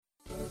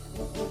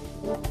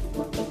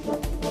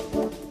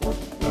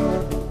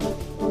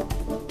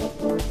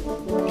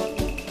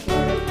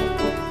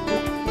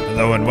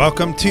Hello and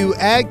welcome to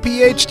Ag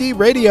PhD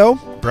Radio,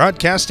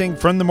 broadcasting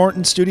from the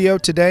Morton studio.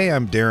 Today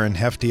I'm Darren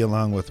Hefty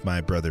along with my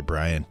brother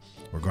Brian.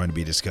 We're going to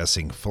be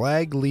discussing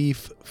flag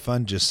leaf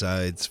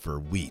fungicides for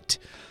wheat.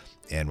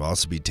 And we'll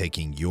also be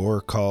taking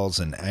your calls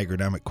and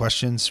agronomic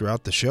questions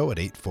throughout the show at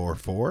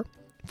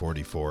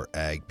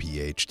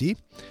 844-44-AG-PHD.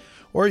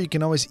 Or you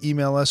can always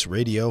email us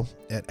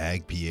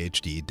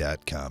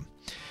radio@agphd.com.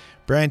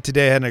 Brian,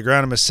 today I had an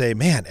agronomist say,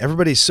 man,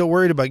 everybody's so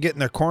worried about getting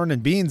their corn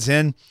and beans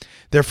in,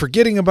 they're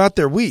forgetting about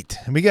their wheat.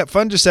 And we got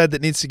fungicide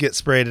that needs to get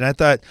sprayed. And I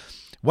thought,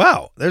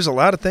 wow, there's a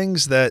lot of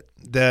things that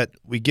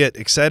we get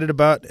excited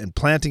about, and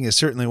planting is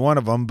certainly one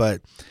of them,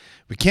 but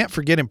we can't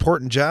forget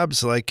important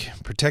jobs like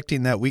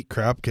protecting that wheat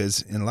crop,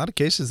 because in a lot of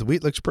cases, the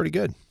wheat looks pretty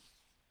good.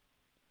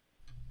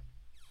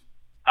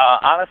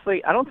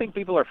 Honestly, I don't think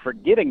people are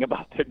forgetting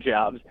about their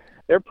jobs.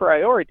 They're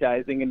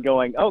prioritizing and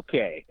going,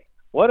 okay,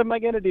 what am I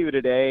going to do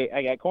today?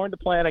 I got corn to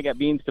plant, I got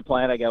beans to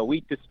plant, I got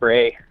wheat to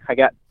spray, I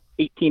got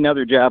 18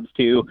 other jobs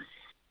too.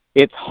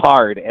 It's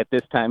hard at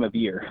this time of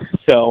year.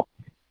 So,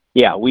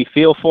 yeah, we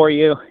feel for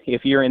you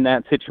if you're in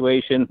that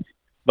situation.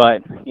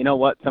 But you know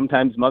what?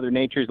 Sometimes Mother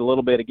Nature's a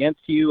little bit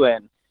against you,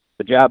 and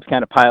the jobs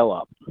kind of pile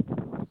up.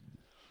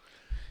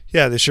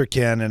 Yeah, they sure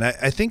can. And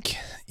I think,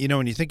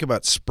 when you think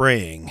about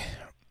spraying,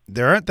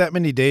 there aren't that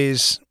many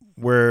days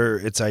where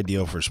it's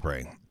ideal for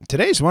spraying.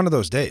 Today's one of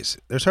those days.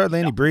 There's hardly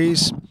any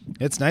breeze.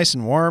 It's nice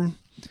and warm.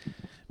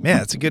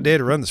 Man, it's a good day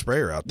to run the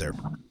sprayer out there.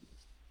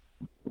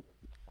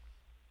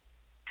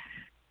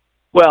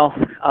 Well,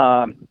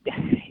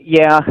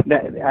 yeah,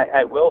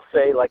 I will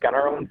say, like on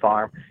our own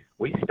farm,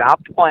 we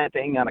stopped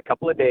planting on a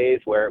couple of days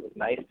where it was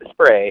nice to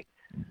spray.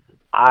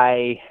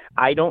 I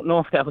don't know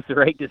if that was the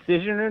right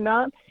decision or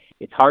not.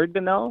 It's hard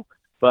to know,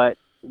 but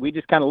we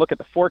just kind of look at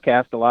the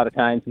forecast a lot of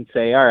times and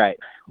say, all right,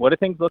 what do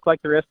things look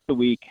like the rest of the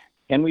week?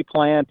 Can we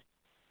plant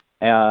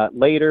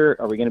later?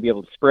 Are we going to be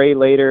able to spray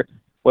later?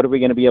 What are we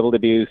going to be able to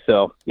do?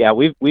 So, yeah,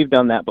 we've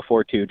done that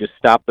before too. Just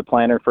stop the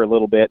planter for a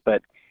little bit.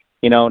 But,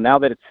 now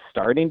that it's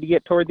starting to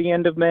get toward the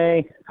end of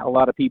May, a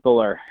lot of people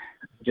are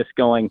just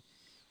going,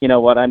 you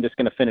know what, I'm just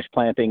going to finish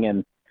planting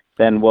and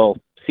then we'll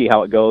see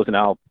how it goes, and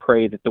I'll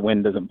pray that the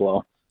wind doesn't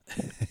blow.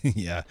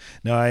 Yeah,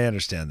 no, I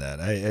understand that.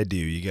 I do.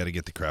 You got to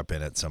get the crop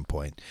in at some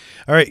point.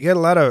 All right, you got a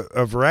lot of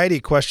a variety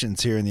of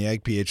questions here in the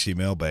Ag PhD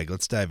mailbag.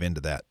 Let's dive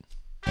into that.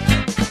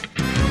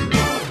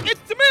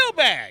 It's the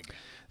mailbag.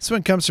 This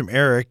one comes from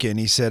Eric, and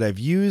he said, I've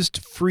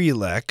used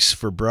Freelex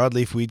for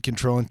broadleaf weed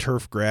control and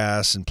turf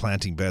grass and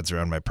planting beds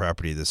around my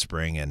property this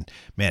spring, and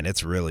man,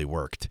 it's really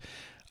worked.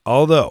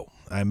 Although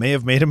I may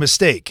have made a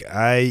mistake.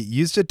 I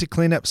used it to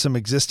clean up some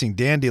existing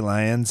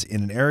dandelions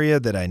in an area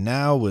that I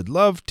now would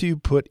love to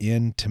put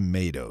in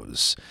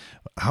tomatoes.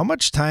 How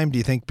much time do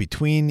you think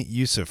between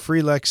use of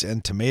Freelex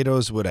and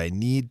tomatoes would I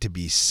need to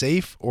be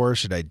safe, or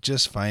should I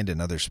just find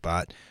another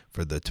spot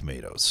for the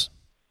tomatoes?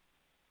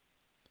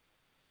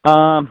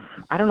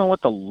 I don't know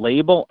what the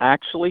label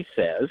actually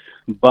says,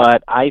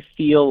 but I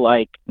feel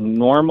like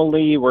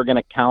normally we're going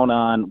to count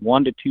on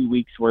 1 to 2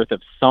 weeks worth of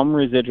some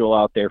residual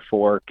out there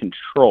for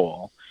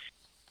control.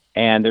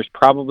 And there's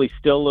probably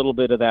still a little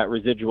bit of that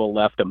residual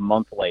left a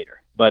month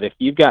later. But if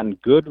you've gotten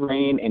good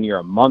rain and you're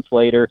a month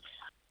later,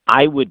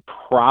 I would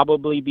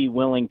probably be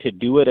willing to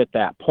do it at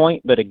that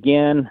point. But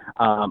again,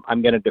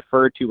 I'm going to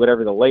defer to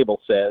whatever the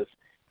label says.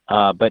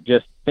 But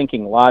just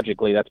thinking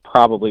logically, that's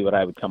probably what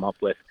I would come up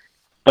with.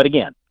 But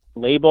again,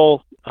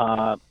 label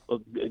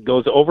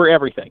goes over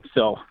everything.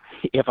 So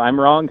if I'm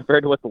wrong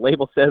compared to what the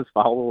label says,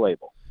 follow the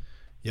label.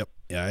 Yep.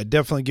 Yeah, I'd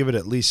definitely give it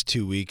at least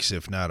 2 weeks,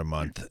 if not a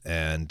month.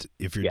 And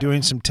if you're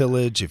doing some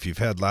tillage, if you've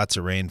had lots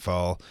of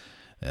rainfall,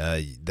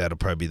 that'll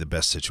probably be the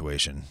best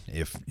situation.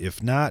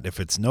 If not, if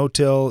it's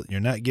no-till, you're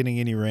not getting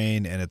any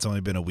rain, and it's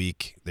only been a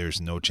week, there's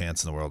no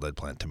chance in the world I'd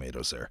plant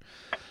tomatoes there.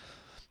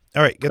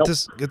 All right, get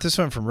this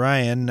one from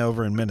Ryan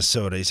over in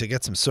Minnesota. He said,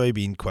 got some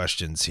soybean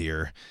questions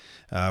here.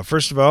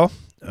 First of all,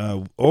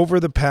 over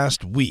the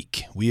past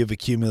week, we have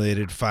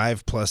accumulated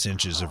 5+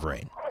 inches of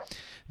rain.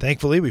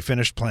 Thankfully, we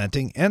finished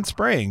planting and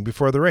spraying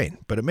before the rain,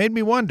 but it made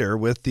me wonder,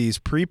 with these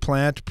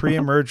pre-plant,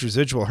 pre-emerge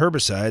residual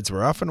herbicides,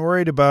 we're often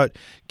worried about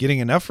getting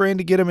enough rain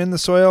to get them in the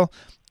soil.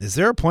 Is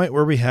there a point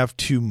where we have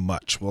too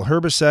much? Will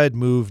herbicide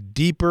move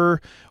deeper,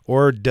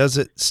 or does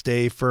it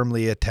stay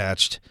firmly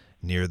attached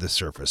near the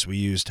surface? We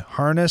used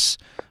Harness,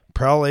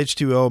 Prowl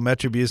H2O,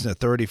 Metribuzin at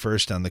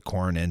 31st on the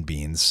corn and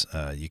beans.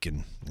 You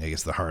can,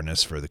 the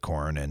Harness for the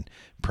corn, and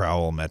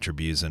Prowl,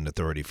 Metribuzin at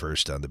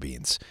 31st on the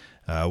beans.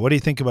 What do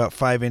you think about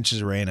 5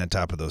 inches of rain on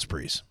top of those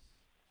pre's?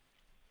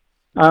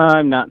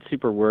 I'm not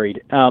super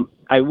worried.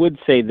 I would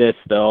say this,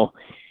 though.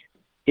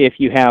 If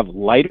you have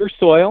lighter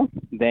soil,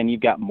 then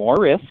you've got more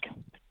risk,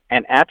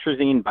 and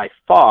atrazine by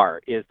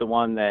far is the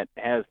one that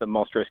has the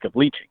most risk of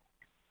leaching.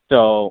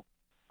 So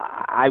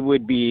I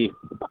would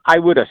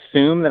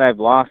assume that I've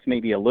lost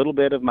maybe a little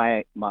bit of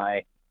my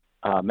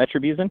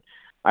Metribuzin.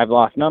 I've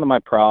lost none of my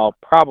Prowl,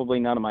 probably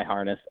none of my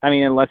Harness. I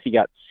mean, unless you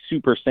got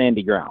super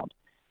sandy ground.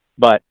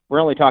 But we're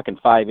only talking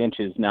 5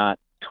 inches, not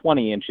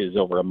 20 inches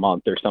over a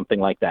month or something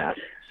like that.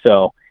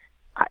 So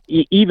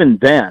even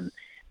then,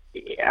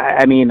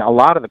 I mean, a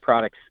lot of the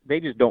products, they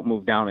just don't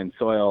move down in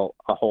soil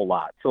a whole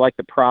lot. So like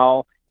the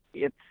Prowl,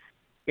 it's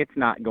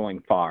not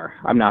going far.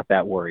 I'm not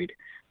that worried.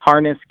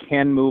 Harness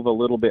can move a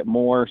little bit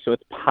more, so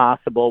it's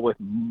possible with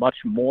much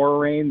more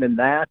rain than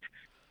that,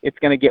 it's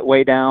going to get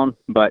way down.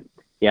 But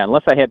yeah,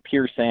 unless I had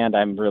pure sand,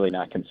 I'm really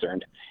not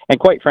concerned. And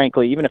quite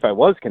frankly, even if I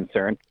was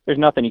concerned, there's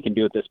nothing you can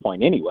do at this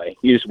point anyway.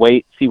 You just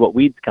wait, see what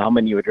weeds come,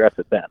 and you address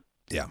it then.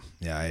 Yeah,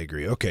 I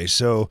agree. Okay,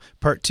 so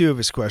part 2 of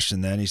his question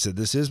then, he said,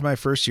 this is my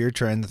first year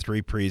trying the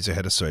 3 pre's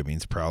ahead of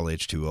soybeans, Prowl,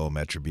 H2O,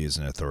 Metribuz,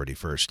 and Authority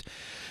first.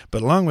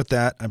 But along with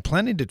that, I'm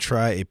planning to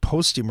try a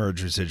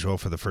post-emerge residual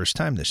for the first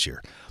time this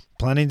year.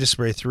 Planning to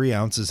spray 3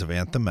 ounces of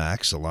Anthem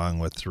Max along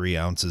with 3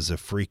 ounces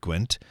of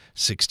Frequent,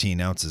 16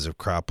 ounces of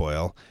crop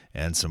oil,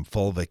 and some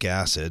fulvic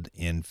acid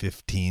in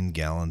 15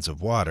 gallons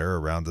of water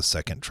around the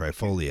second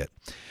trifoliate.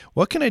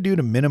 What can I do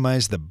to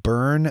minimize the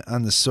burn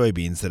on the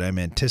soybeans that I'm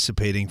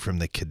anticipating from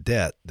the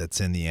Cadet that's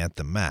in the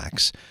Anthem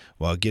Max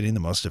while getting the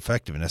most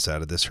effectiveness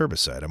out of this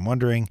herbicide? I'm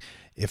wondering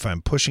if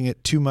I'm pushing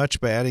it too much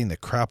by adding the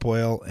crop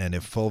oil and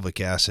if fulvic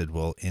acid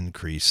will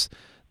increase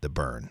the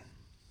burn.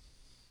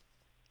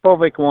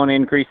 Fulvic won't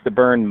increase the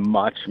burn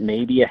much,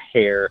 maybe a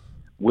hair.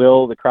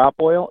 Will the crop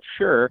oil?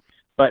 Sure.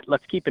 But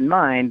let's keep in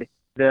mind,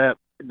 the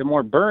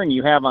more burn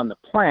you have on the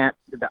plant,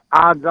 the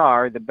odds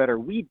are the better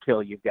weed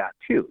kill you've got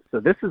too. So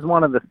this is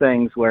one of the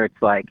things where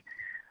it's like,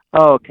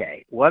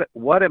 okay,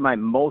 what am I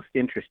most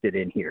interested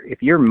in here?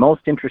 If you're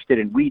most interested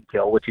in weed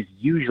kill, which is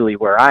usually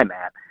where I'm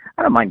at,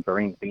 I don't mind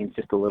burning the beans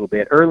just a little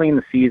bit. Early in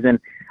the season,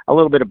 a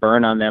little bit of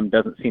burn on them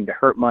doesn't seem to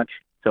hurt much.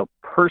 So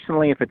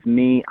personally, if it's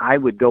me, I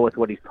would go with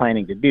what he's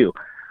planning to do.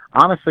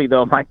 Honestly,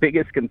 though, my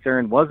biggest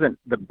concern wasn't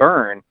the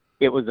burn.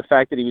 It was the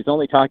fact that he was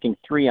only talking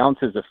 3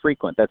 ounces of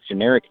Frequent. That's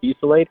generic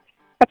Fusilade.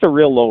 That's a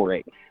real low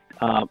rate.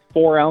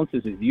 4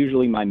 ounces is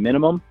usually my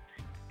minimum,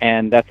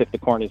 and that's if the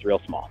corn is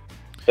real small.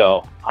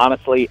 So,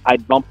 honestly,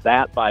 I'd bump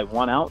that by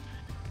 1 ounce,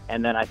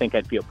 and then I think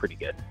I'd feel pretty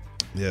good.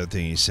 The other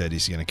thing he said,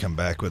 he's going to come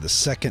back with a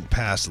second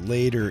pass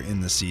later in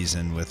the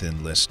season with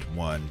Enlist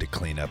 1 to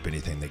clean up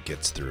anything that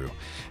gets through.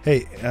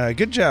 Hey,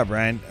 good job,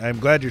 Ryan. I'm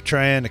glad you're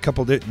trying a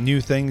couple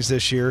new things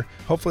this year.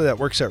 Hopefully that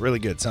works out really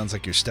good. Sounds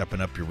like you're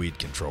stepping up your weed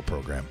control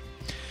program.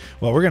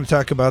 Well, we're going to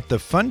talk about the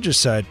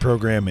fungicide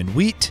program in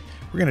wheat.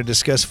 We're going to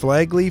discuss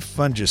flagleaf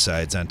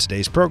fungicides on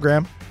today's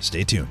program.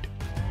 Stay tuned.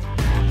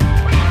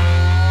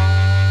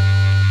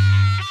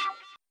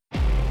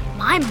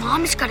 My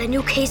mom's got a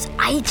new Case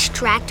IH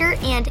tractor,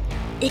 and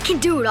it can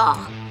do it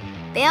all.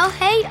 Bale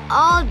hay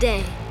all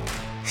day.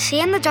 See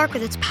in the dark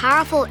with its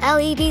powerful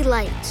LED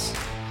lights.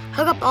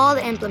 Hook up all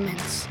the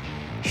implements.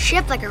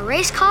 Shift like a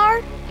race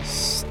car.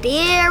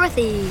 Steer with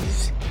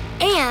ease.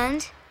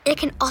 And it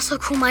can also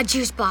cool my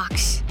juice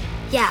box.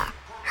 Yeah,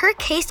 her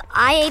Case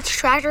IH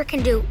tractor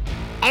can do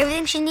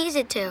everything she needs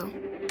it to.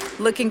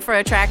 Looking for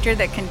a tractor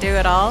that can do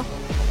it all?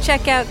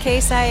 Check out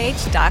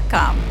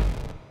caseih.com.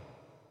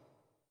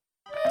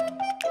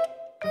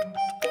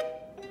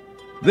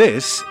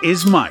 This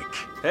is Mike.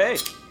 Hey.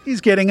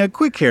 He's getting a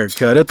quick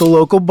haircut at the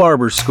local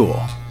barber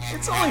school.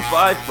 It's only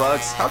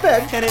 $5. How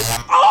bad can it...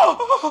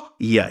 Oh!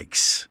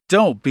 Yikes.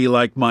 Don't be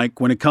like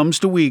Mike when it comes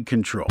to weed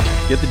control.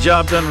 Get the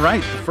job done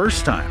right the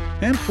first time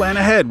and plan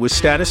ahead with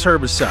Status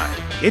Herbicide.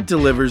 It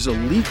delivers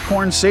elite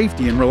corn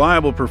safety and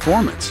reliable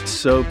performance,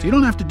 so you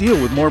don't have to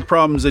deal with more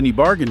problems than you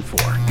bargained for.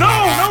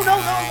 No!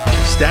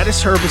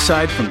 Status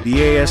Herbicide from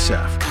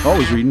BASF.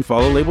 Always read and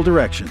follow label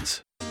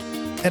directions.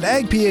 At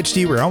Ag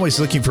PhD, we're always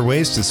looking for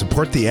ways to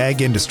support the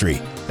ag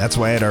industry. That's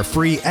why at our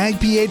free Ag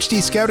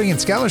PhD Scouting and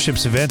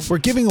Scholarships event, we're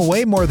giving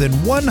away more than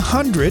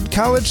 100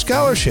 college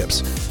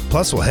scholarships.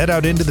 Plus, we'll head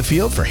out into the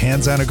field for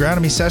hands-on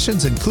agronomy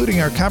sessions, including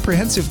our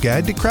comprehensive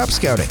guide to crop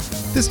scouting.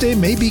 This day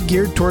may be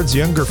geared towards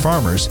younger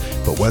farmers,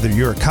 but whether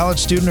you're a college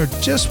student or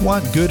just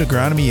want good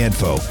agronomy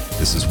info,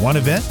 this is one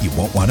event you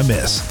won't want to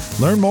miss.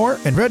 Learn more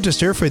and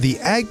register for the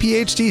Ag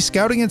PhD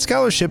Scouting and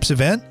Scholarships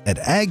event at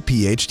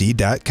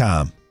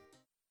agphd.com.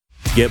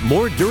 Get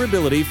more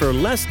durability for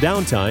less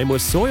downtime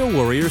with Soil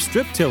Warrior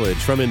Strip Tillage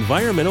from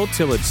Environmental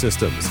Tillage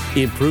Systems.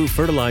 Improve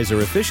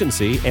fertilizer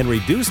efficiency and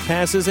reduce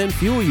passes and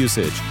fuel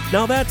usage.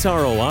 Now that's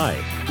ROI.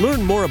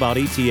 Learn more about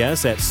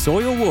ETS at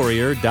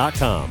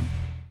soilwarrior.com.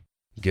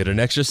 Get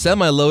an extra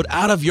semi-load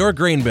out of your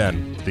grain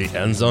bin. The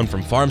End Zone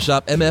from Farm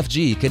Shop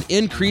MFG can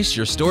increase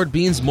your stored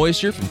beans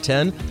moisture from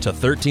 10 to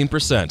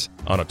 13%.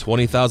 On a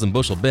 20,000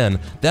 bushel bin,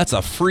 that's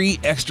a free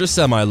extra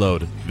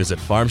semi-load. Visit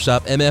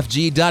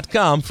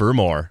farmshopmfg.com for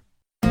more.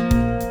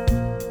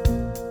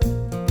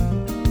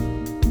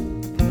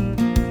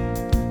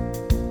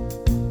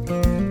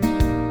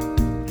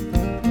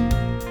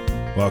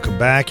 Welcome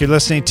back. You're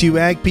listening to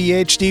Ag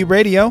PhD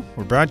Radio.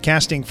 We're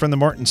broadcasting from the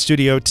Morton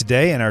studio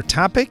today, and our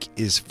topic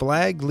is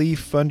flag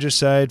leaf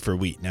fungicide for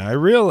wheat. Now, I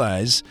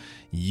realize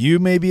you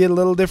may be at a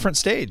little different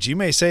stage. You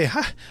may say,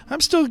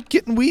 I'm still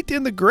getting wheat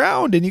in the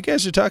ground, and you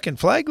guys are talking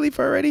flag leaf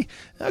already?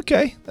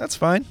 Okay, that's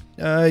fine.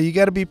 You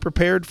got to be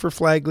prepared for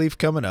flag leaf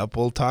coming up.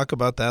 We'll talk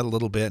about that a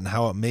little bit and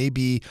how it may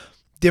be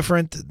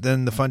different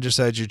than the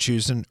fungicides you're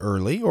choosing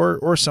early,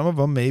 or some of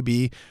them may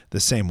be the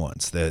same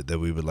ones that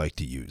we would like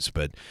to use.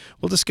 But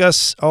we'll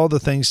discuss all the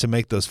things to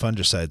make those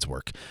fungicides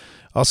work.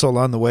 Also,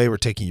 along the way, we're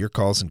taking your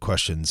calls and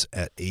questions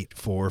at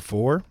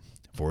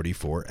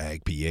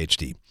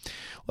 844-44-AG-PHD.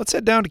 Let's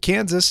head down to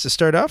Kansas to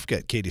start off.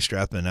 Got Katie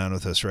Strathman on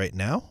with us right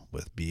now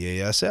with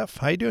BASF.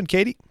 How you doing,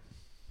 Katie?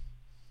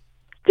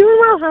 Doing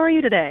well. How are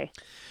you today?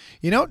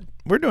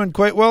 We're doing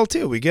quite well,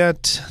 too. We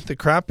got the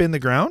crop in the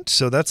ground,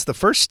 so that's the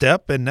first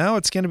step, and now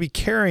it's going to be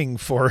caring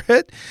for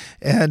it.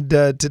 And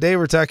today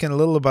we're talking a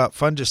little about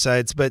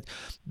fungicides, but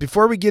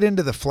before we get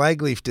into the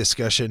flagleaf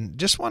discussion,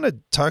 just want to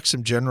talk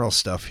some general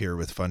stuff here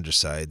with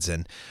fungicides.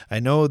 And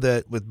I know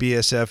that with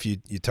BASF,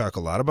 you talk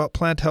a lot about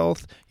plant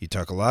health, you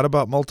talk a lot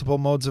about multiple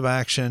modes of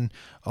action.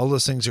 All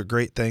those things are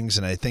great things,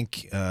 and I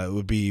think it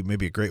would be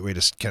maybe a great way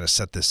to kind of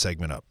set this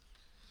segment up.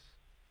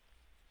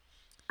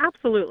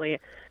 Absolutely.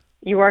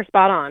 You are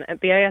spot on. At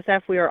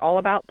BASF, we are all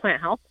about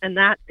plant health, and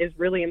that is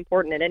really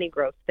important at any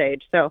growth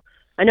stage. So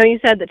I know you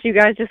said that you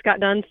guys just got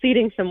done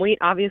seeding some wheat.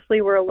 Obviously,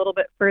 we're a little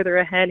bit further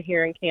ahead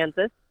here in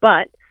Kansas,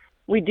 but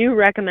we do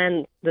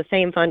recommend the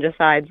same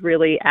fungicides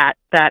really at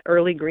that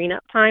early green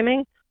up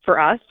timing for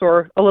us,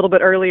 or a little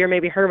bit earlier,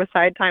 maybe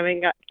herbicide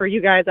timing for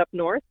you guys up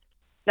north,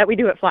 that we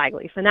do at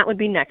flagleaf, and that would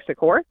be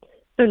Nexacor.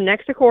 So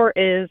Nexacor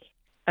is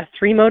a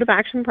 3-mode of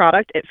action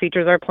product. It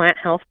features our plant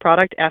health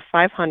product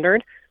F500,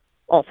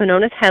 also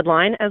known as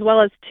Headline, as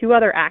well as 2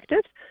 other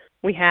actives.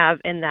 We have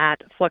in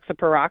that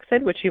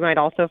fluxiperoxide, which you might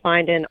also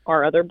find in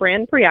our other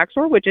brand,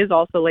 Preaxor, which is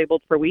also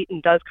labeled for wheat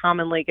and does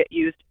commonly get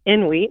used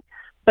in wheat.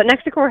 But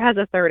Nexacor has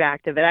a 3rd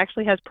active. It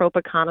actually has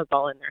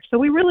propiconazole in there. So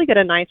we really get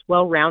a nice,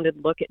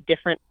 well-rounded look at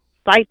different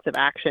sites of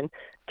action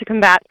to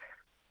combat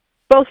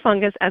both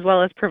fungus as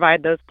well as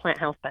provide those plant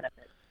health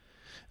benefits.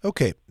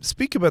 Okay,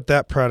 speak about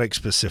that product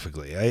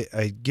specifically.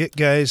 I get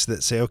guys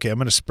that say, okay, I'm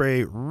going to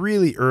spray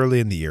really early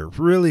in the year,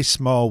 really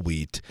small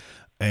wheat,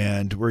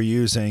 and we're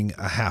using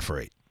a half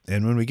rate.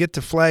 And when we get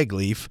to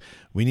flagleaf,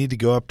 we need to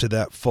go up to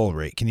that full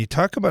rate. Can you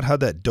talk about how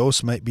that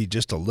dose might be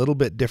just a little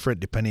bit different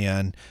depending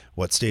on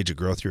what stage of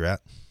growth you're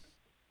at?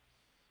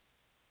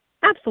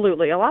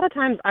 Absolutely. A lot of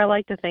times I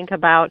like to think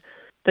about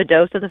the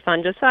dose of the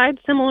fungicide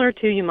similar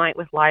to you might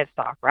with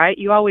livestock, right?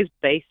 You always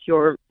base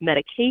your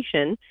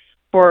medication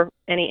for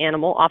any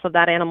animal off of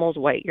that animal's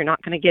weight. You're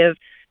not going to give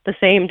the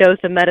same dose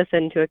of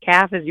medicine to a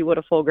calf as you would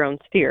a full-grown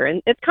steer.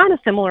 And it's kind of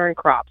similar in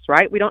crops,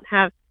 right? We don't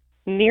have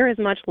near as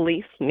much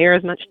leaf, near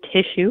as much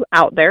tissue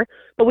out there,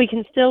 but we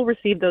can still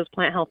receive those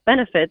plant health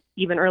benefits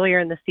even earlier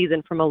in the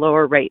season from a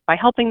lower rate by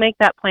helping make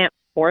that plant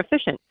more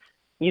efficient.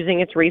 Using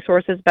its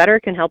resources better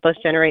can help us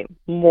generate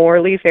more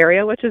leaf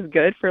area, which is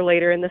good for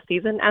later in the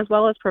season, as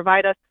well as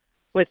provide us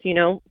with,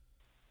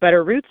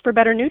 better roots for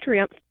better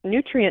nutrient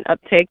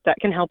uptake that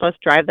can help us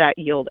drive that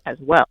yield as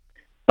well.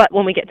 But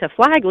when we get to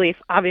flagleaf,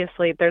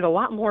 obviously there's a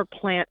lot more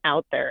plant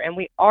out there, and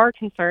we are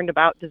concerned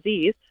about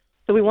disease.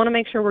 So we want to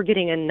make sure we're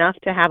getting enough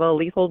to have a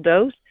lethal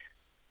dose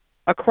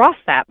across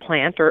that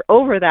plant or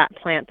over that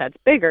plant that's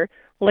bigger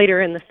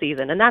later in the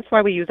season. And that's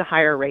why we use a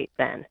higher rate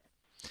then.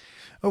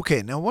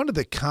 Okay, now one of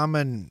the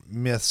common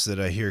myths that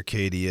I hear,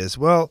 Katie, is,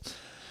 well,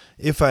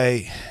 if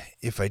I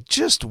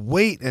just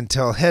wait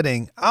until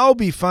heading, I'll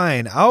be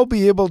fine. I'll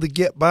be able to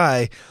get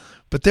by.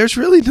 But there's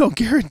really no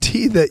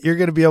guarantee that you're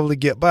going to be able to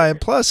get by. And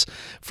plus,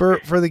 for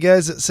the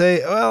guys that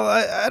say, well,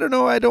 I don't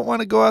know, I don't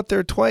want to go out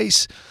there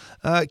twice.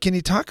 Can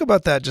you talk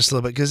about that just a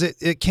little bit? Because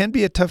it can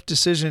be a tough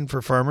decision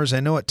for farmers.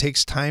 I know it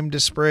takes time to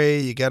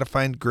spray. You got to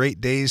find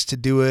great days to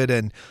do it.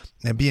 And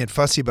being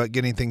fussy about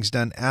getting things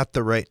done at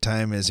the right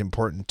time is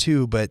important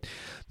too. But,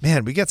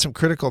 man, we got some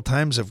critical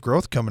times of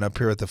growth coming up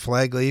here with the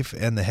flagleaf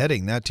and the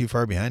heading, not too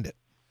far behind it.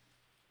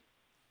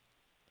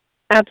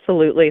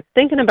 Absolutely.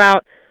 Thinking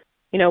about,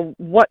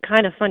 what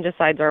kind of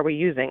fungicides are we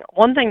using?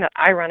 One thing that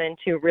I run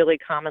into really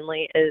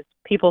commonly is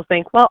people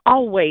think, well,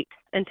 I'll wait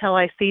until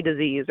I see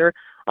disease, or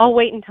I'll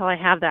wait until I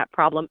have that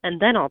problem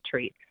and then I'll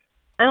treat.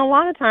 And a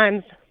lot of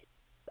times,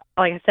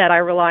 like I said, I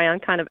rely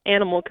on kind of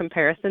animal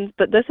comparisons,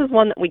 but this is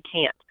one that we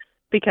can't,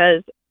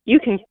 because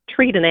you can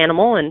treat an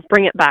animal and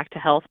bring it back to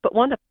health, but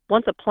once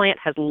a plant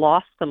has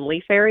lost some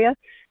leaf area,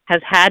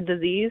 has had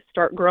disease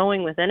start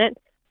growing within it,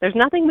 there's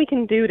nothing we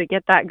can do to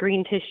get that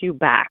green tissue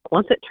back.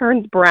 Once it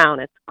turns brown,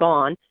 it's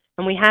gone,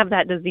 and we have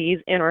that disease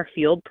in our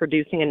field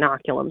producing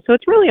inoculum. So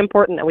it's really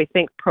important that we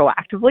think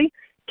proactively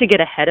to get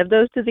ahead of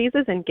those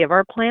diseases and give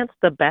our plants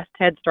the best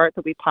head start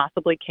that we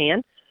possibly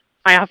can.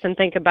 I often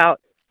think about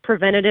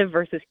preventative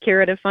versus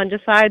curative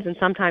fungicides, and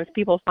sometimes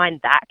people find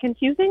that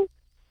confusing.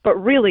 But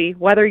really,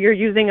 whether you're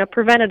using a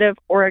preventative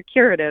or a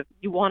curative,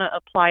 you want to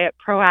apply it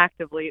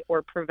proactively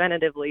or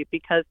preventatively,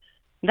 because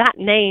that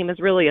name is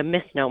really a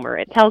misnomer.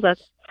 It tells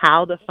us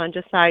how the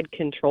fungicide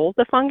controls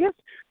the fungus,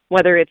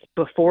 whether it's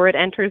before it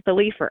enters the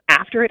leaf or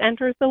after it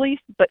enters the leaf.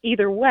 But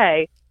either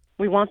way,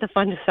 we want the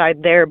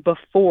fungicide there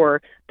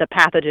before the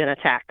pathogen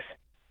attacks.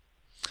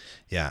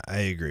 Yeah, I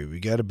agree. We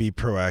got to be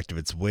proactive.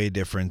 It's way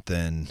different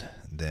than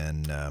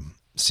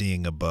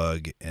seeing a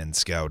bug and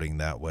scouting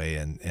that way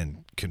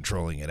and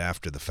controlling it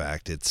after the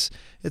fact. It's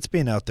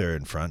being out there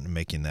in front and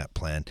making that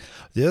plan.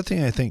 The other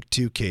thing I think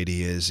too,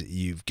 Katie, is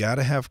you've got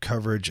to have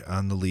coverage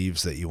on the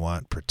leaves that you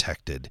want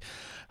protected.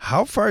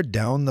 How far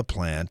down the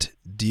plant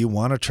do you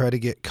want to try to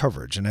get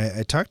coverage? And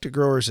I talk to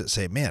growers that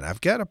say, man,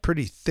 I've got a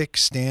pretty thick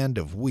stand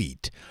of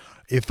wheat.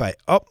 If I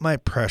up my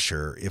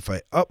pressure, if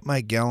I up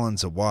my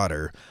gallons of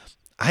water,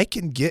 I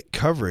can get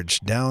coverage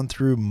down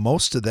through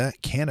most of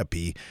that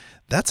canopy.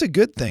 That's a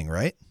good thing,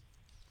 right?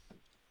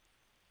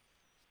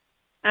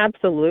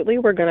 Absolutely.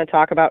 We're going to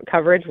talk about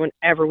coverage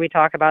whenever we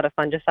talk about a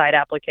fungicide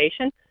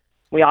application.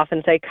 We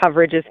often say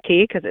coverage is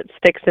key because it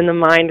sticks in the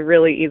mind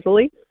really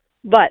easily.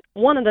 But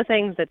one of the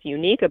things that's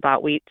unique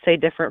about wheat, say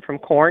different from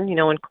corn,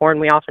 in corn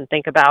we often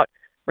think about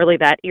really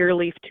that ear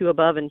leaf 2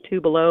 above and 2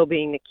 below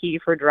being the key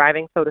for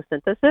driving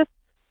photosynthesis.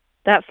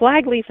 That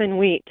flag leaf in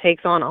wheat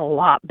takes on a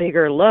lot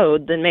bigger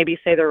load than maybe,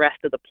 say, the rest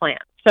of the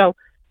plant. So,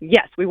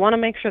 yes, we want to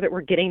make sure that we're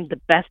getting the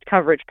best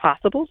coverage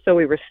possible so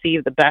we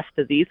receive the best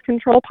disease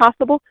control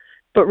possible.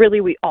 But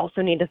really, we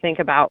also need to think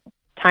about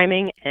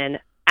timing and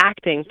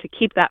acting to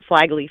keep that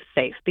flag leaf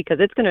safe because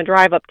it's going to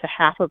drive up to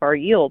half of our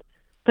yield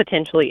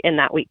potentially in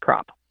that wheat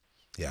crop.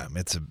 Yeah,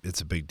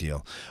 it's a big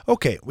deal.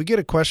 Okay, we get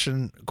a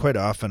question quite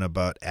often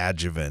about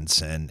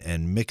adjuvants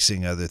and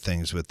mixing other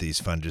things with these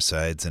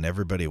fungicides, and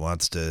everybody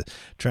wants to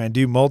try and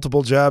do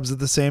multiple jobs at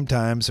the same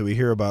time. So we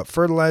hear about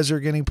fertilizer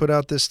getting put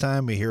out this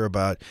time. We hear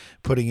about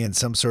putting in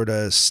some sort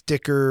of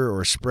sticker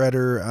or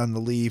spreader on the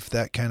leaf,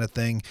 that kind of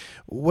thing.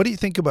 What do you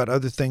think about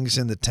other things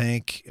in the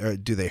tank?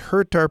 Do they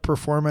hurt our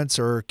performance,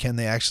 or can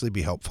they actually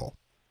be helpful?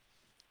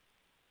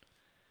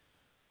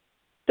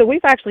 So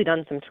we've actually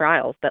done some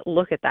trials that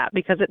look at that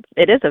because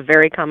it is a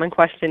very common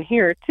question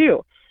here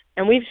too.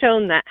 And we've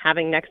shown that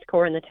having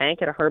Nextcore in the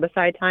tank at a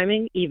herbicide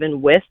timing,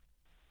 even with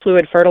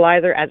fluid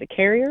fertilizer as a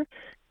carrier,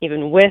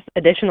 even with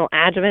additional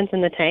adjuvants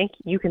in the tank,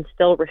 you can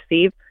still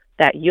receive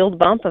that yield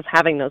bump of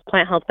having those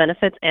plant health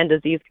benefits and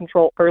disease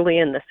control early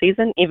in the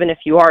season, even if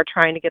you are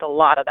trying to get a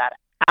lot of that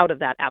out of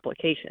that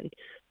application.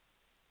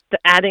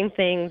 Adding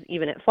things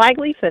even at flag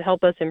leaf that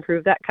help us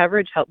improve that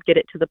coverage, help get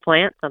it to the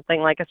plant, something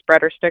like a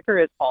spreader sticker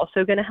is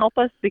also going to help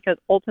us because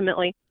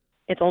ultimately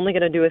it's only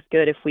going to do us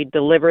good if we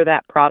deliver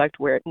that product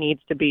where it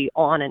needs to be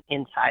on and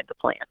inside the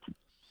plant.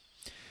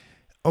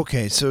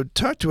 Okay, so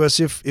talk to us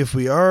if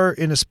we are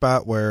in a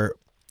spot where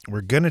we're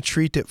going to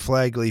treat at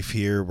flag leaf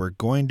here, we're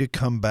going to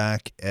come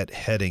back at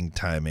heading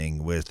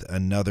timing with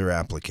another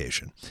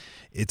application.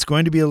 It's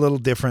going to be a little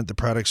different, the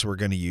products we're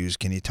going to use.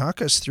 Can you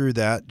talk us through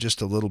that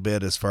just a little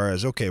bit as far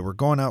as, okay, we're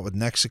going out with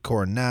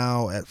Nextcore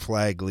now at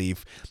flag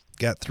leaf,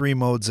 got 3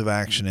 modes of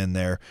action in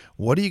there.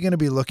 What are you going to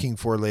be looking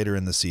for later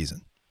in the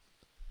season?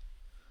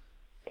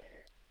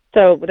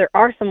 So there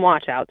are some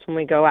watch outs when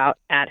we go out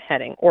at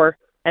heading, or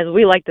as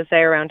we like to say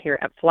around here,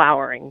 at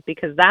flowering,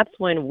 because that's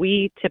when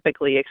we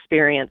typically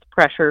experience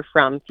pressure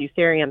from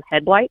Fusarium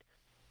head blight,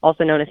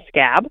 also known as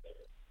scab.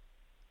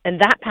 And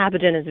that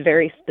pathogen is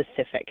very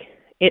specific.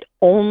 It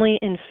only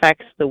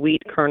infects the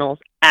wheat kernels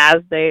as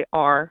they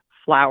are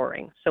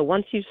flowering. So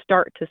once you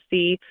start to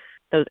see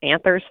those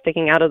anthers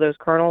sticking out of those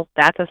kernels,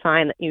 that's a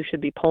sign that you should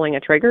be pulling a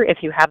trigger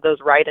if you have those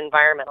right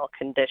environmental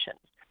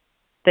conditions.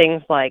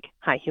 Things like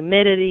high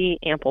humidity,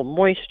 ample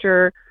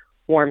moisture,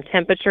 warm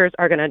temperatures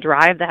are going to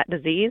drive that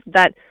disease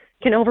that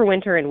can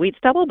overwinter in wheat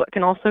stubble, but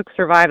can also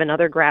survive in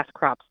other grass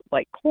crops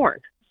like corn.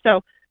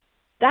 So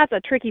that's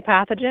a tricky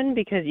pathogen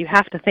because you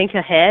have to think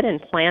ahead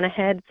and plan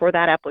ahead for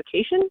that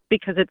application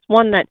because it's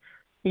one that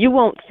you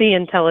won't see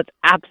until it's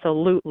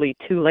absolutely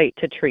too late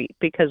to treat.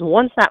 Because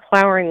once that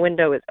flowering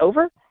window is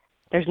over,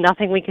 there's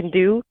nothing we can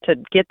do to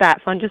get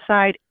that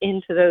fungicide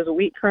into those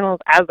wheat kernels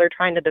as they're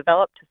trying to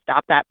develop to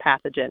stop that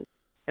pathogen.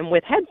 And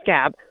with head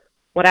scab,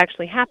 what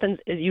actually happens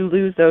is you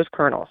lose those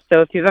kernels.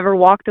 So if you've ever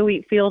walked a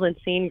wheat field and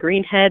seen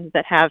green heads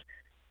that have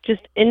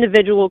just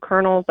individual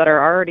kernels that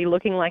are already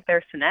looking like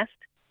they're senesced,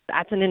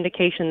 that's an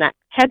indication that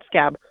head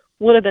scab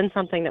would have been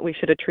something that we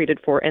should have treated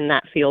for in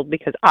that field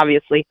because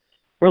obviously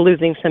we're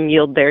losing some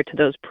yield there to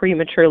those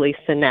prematurely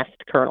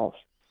senesced kernels.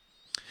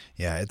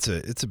 Yeah, it's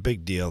a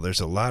big deal. There's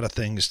a lot of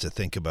things to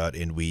think about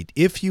in wheat.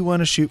 If you want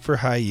to shoot for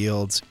high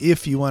yields,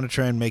 if you want to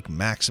try and make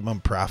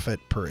maximum profit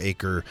per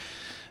acre,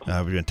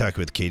 we're going to talk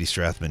with Katie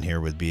Strathman here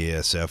with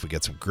BASF. We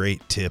got some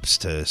great tips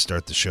to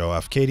start the show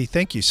off. Katie,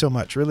 thank you so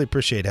much. Really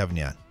appreciate having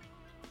you on.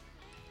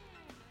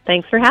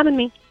 Thanks for having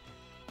me.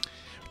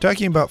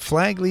 Talking about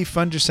flag leaf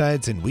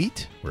fungicides in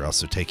wheat. We're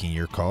also taking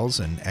your calls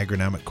and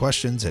agronomic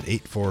questions at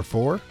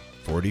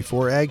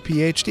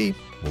 844-44-AG-PhD.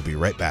 We'll be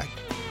right back.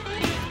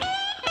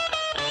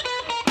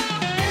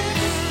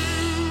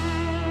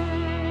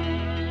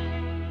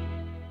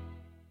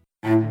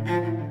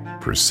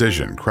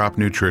 Precision crop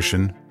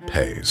nutrition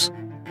pays.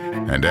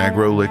 And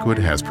AgroLiquid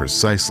has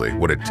precisely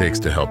what it takes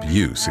to help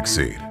you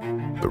succeed.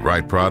 The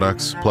right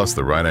products plus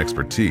the right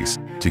expertise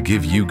to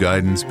give you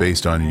guidance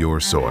based on your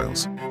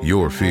soils,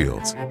 your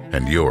fields,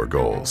 and your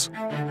goals.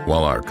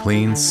 While our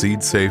clean,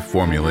 seed-safe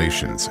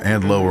formulations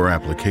and lower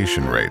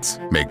application rates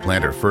make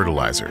planter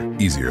fertilizer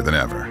easier than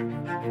ever.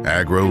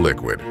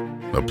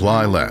 AgroLiquid.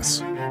 Apply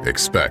less.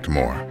 Expect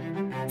more.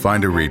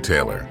 Find a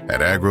retailer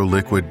at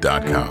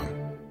agroliquid.com.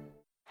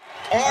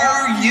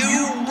 Are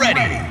you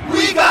ready?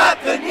 We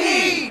got the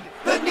need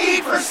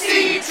for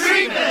seed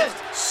treatment.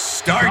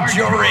 Start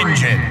your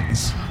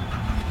engines.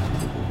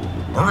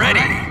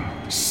 Ready,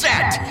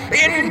 set,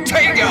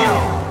 Intego!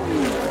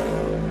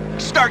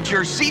 Start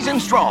your season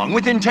strong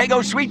with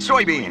Intego Sweet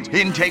Soybeans,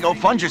 Intego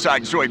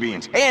Fungicide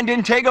Soybeans, and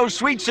Intego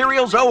Sweet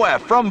Cereals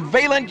OF from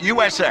Valent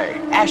USA.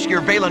 Ask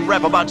your Valent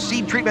rep about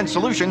seed treatment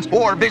solutions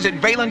or visit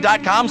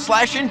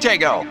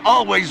valent.com/Intego.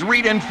 Always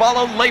read and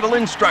follow label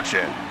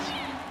instructions.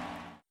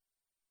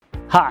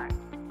 Hi,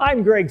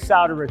 I'm Greg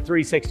Souter with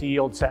 360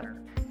 Yield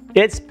Center.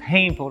 It's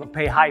painful to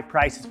pay high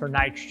prices for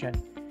nitrogen.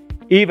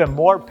 Even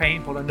more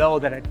painful to know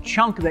that a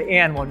chunk of the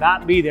N will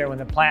not be there when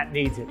the plant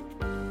needs it.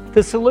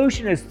 The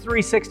solution is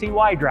 360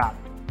 Y-Drop.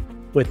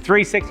 With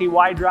 360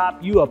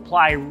 Y-Drop, you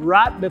apply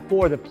right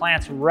before the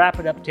plant's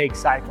rapid uptake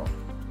cycle.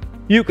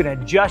 You can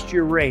adjust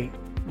your rate,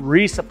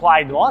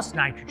 resupply lost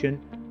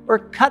nitrogen, or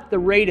cut the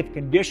rate if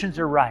conditions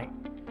are right.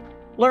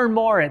 Learn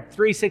more at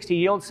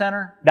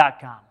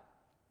 360yieldcenter.com.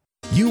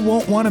 You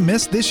won't want to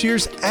miss this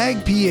year's Ag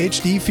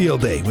PhD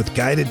Field Day with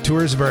guided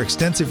tours of our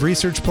extensive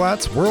research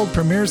plots, world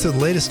premieres of the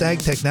latest ag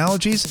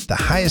technologies, the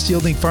highest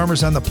yielding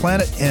farmers on the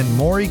planet, and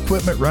more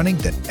equipment running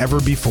than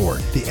ever before.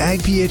 The Ag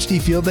PhD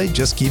Field Day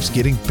just keeps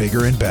getting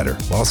bigger and better.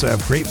 We'll also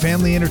have great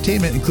family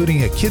entertainment,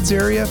 including a kids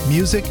area,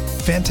 music,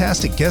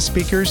 fantastic guest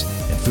speakers,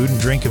 and food and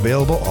drink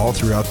available all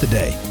throughout the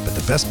day. But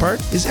the best part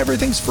is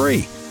everything's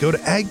free. Go to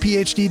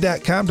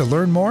agphd.com to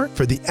learn more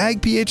for the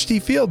Ag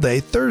PhD Field Day,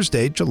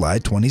 Thursday, July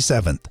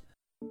 27th.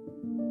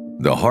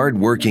 The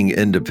hard-working,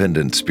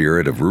 independent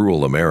spirit of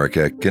rural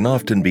America can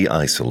often be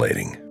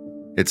isolating.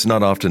 It's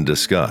not often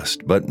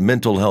discussed, but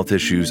mental health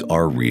issues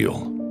are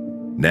real.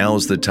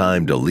 Now's the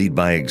time to lead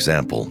by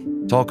example,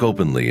 talk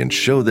openly, and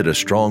show that a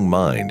strong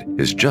mind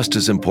is just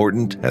as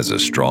important as a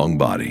strong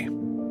body.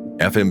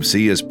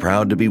 FMC is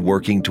proud to be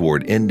working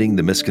toward ending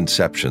the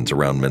misconceptions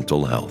around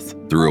mental health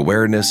through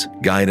awareness,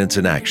 guidance,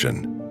 and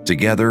action.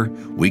 Together,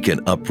 we can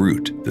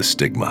uproot the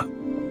stigma.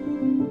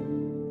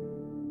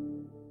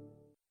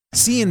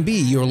 C&B,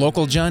 your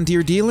local John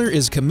Deere dealer,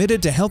 is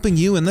committed to helping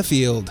you in the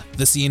field.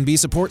 The C&B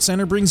Support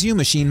Center brings you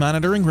machine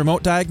monitoring,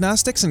 remote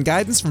diagnostics, and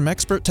guidance from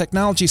expert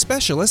technology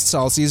specialists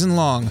all season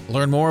long.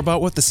 Learn more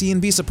about what the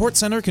C&B Support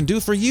Center can do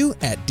for you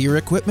at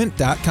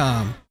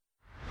DeereEquipment.com.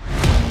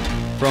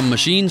 From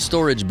machine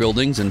storage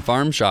buildings and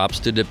farm shops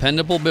to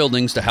dependable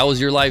buildings to house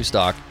your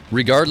livestock,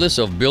 regardless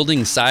of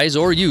building size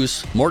or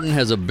use, Morton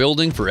has a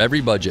building for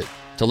every budget.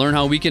 To learn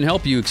how we can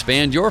help you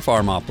expand your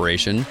farm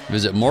operation,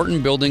 visit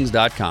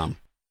mortonbuildings.com.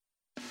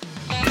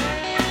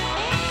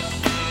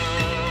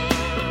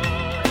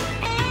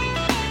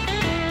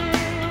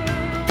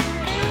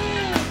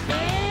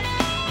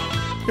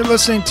 You're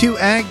listening to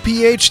Ag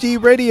PhD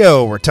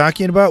Radio. We're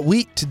talking about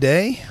wheat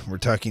today. We're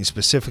talking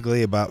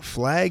specifically about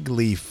flag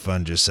leaf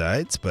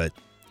fungicides, but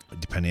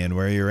depending on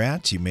where you're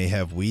at, you may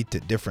have wheat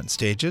at different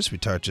stages. We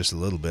talked just a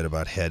little bit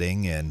about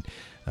heading, and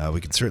we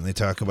can certainly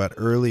talk about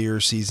earlier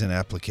season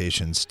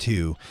applications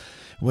too.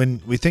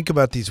 When we think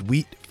about these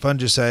wheat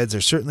fungicides, they're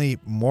certainly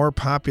more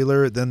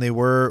popular than they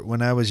were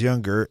when I was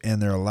younger,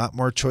 and there are a lot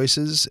more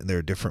choices. There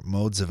are different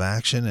modes of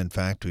action. In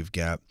fact, we've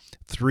got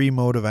 3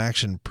 mode of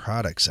action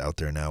products out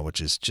there now,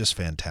 which is just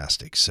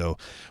fantastic. So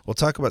we'll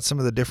talk about some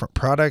of the different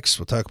products.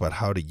 We'll talk about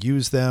how to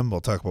use them. We'll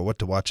talk about what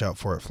to watch out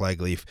for at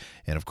Flagleaf,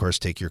 and of course,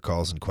 take your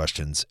calls and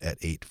questions at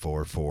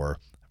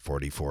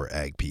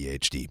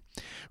 844-44-AG-PhD.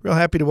 Real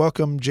happy to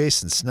welcome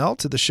Jason Snell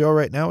to the show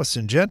right now with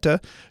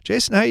Syngenta.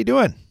 Jason, how you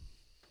doing?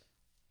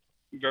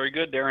 Very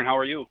good, Darren. How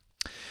are you?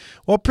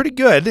 Well, pretty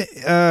good.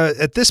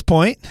 At this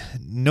point,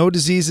 no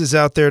diseases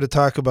out there to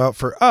talk about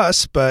for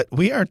us, but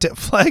we aren't at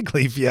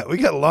Flagleaf yet. We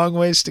got a long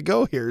ways to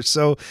go here.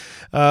 So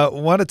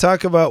want to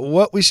talk about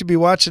what we should be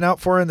watching out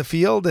for in the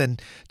field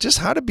and just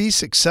how to be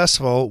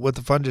successful with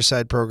the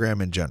fungicide program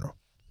in general.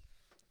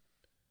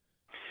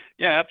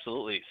 Yeah,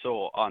 absolutely.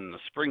 So on the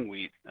spring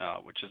wheat,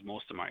 which is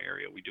most of my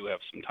area, we do have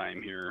some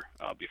time here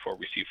before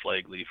we see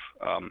flagleaf.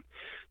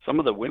 Some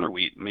of the winter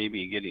wheat may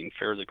be getting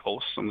fairly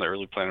close, some of the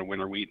early planted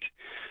winter wheat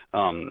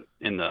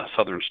in the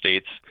southern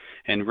states.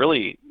 And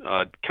really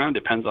kind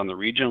of depends on the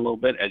region a little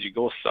bit. As you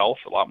go south,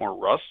 a lot more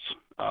rusts,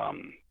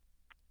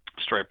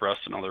 stripe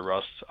rust and other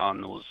rusts on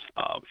those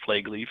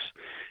flag leaves.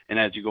 And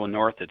as you go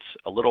north, it's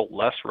a little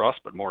less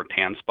rust, but more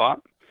tan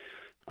spot.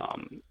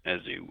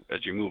 As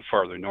you move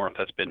farther north,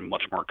 that's been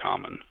much more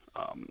common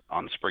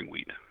on spring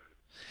wheat.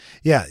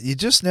 Yeah, you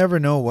just never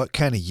know what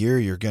kind of year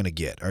you're going to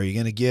get. Are you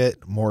going to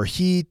get more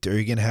heat? Are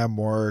you going to have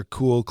more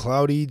cool,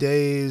 cloudy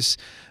days?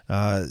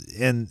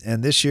 And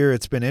this year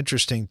it's been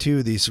interesting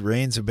too. These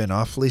rains have been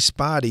awfully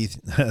spotty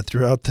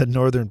throughout the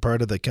northern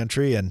part of the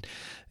country, and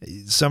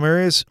some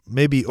areas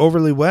may be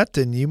overly wet,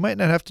 and you might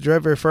not have to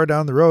drive very far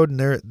down the road, and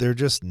they're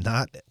just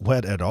not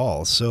wet at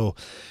all. So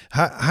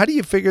how do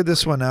you figure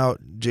this one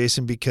out,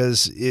 Jason?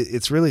 Because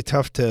it's really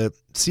tough to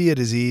see a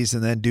disease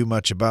and then do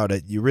much about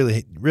it. You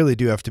really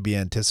do have to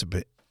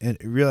anticipate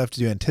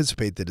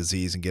the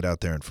disease and get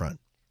out there in front.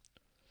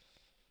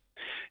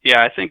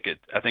 Yeah, I think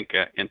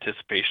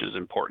anticipation is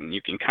important.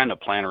 You can kind of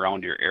plan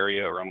around your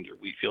area, around your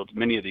wheat fields.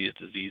 Many of these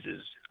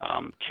diseases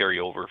carry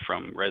over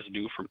from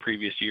residue from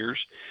previous years.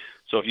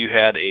 So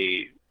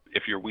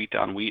if you're wheat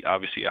on wheat,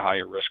 obviously a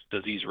higher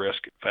disease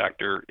risk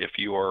factor. If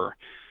you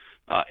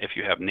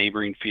have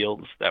neighboring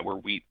fields that were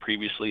wheat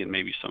previously and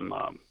maybe some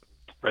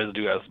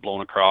residue has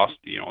blown across,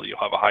 you'll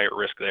have a higher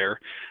risk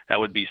there. That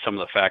would be some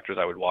of the factors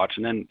I would watch.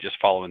 And then just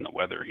following the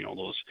weather,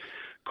 those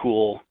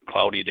cool,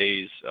 cloudy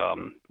days,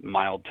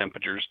 mild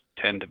temperatures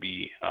tend to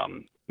be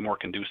more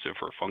conducive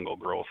for fungal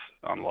growth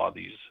on a lot of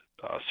these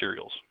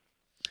cereals.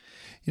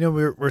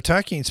 We're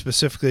talking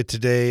specifically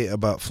today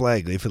about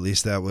flagleaf. At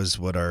least that was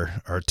what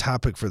our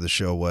topic for the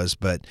show was.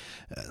 But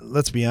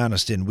let's be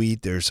honest, in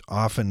wheat, there's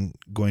often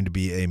going to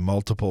be a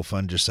multiple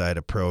fungicide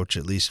approach,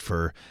 at least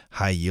for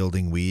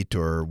high-yielding wheat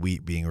or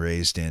wheat being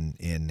raised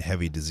in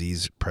heavy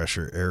disease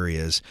pressure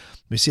areas.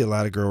 We see a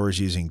lot of growers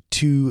using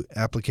 2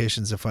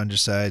 applications of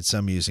fungicide,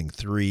 some using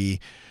 3.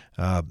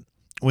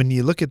 When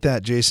you look at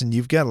that, Jason,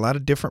 you've got a lot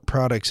of different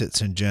products at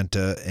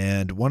Syngenta,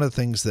 and one of the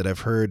things that I've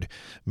heard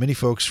many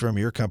folks from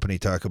your company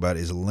talk about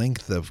is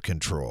length of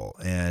control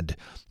and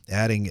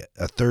adding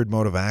a third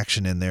mode of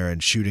action in there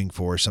and shooting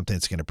for something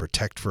that's going to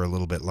protect for a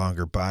little bit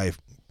longer, buy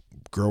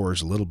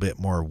growers a little bit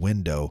more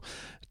window.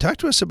 Talk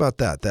to us about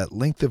that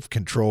length of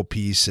control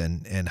piece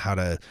and how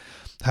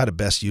to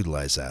best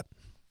utilize that.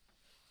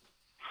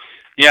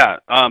 Yeah,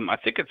 I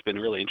think it's been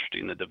really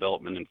interesting, the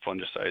development in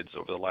fungicides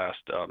over the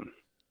last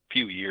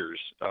few years.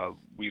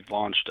 We've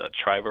launched a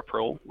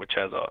Trivapro, which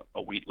has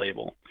a wheat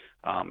label,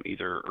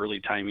 either early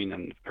timing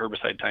and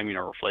herbicide timing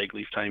or flag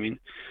leaf timing.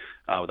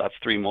 That's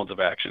 3 modes of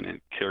action.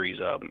 It carries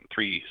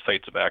 3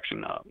 sites of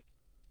action,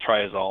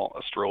 triazole,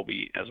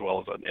 astrobi, as well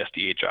as an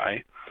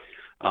SDHI.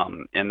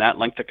 And that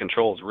length of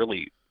control is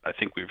really, I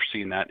think we've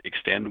seen that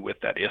extend with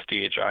that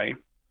SDHI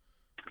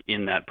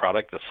in that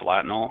product. The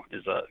Solatinol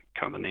is kind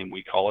of the name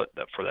we call it,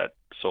 that for that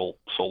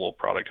solo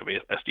product of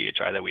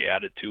SDHI that we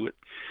added to it.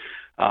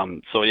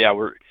 So yeah,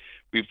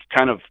 we've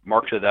kind of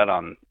marketed that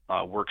on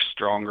works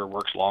stronger,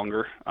 works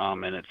longer,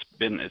 and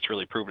it's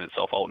really proven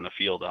itself out in the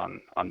field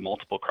on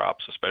multiple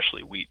crops,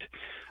 especially wheat.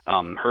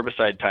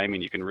 Herbicide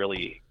timing, you can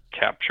really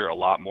capture a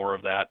lot more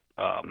of that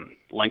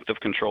length of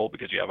control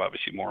because you have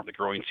obviously more of the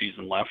growing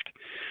season left.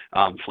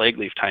 Flag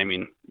leaf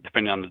timing,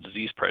 depending on the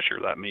disease pressure,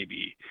 that may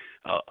be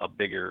a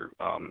bigger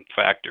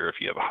factor. If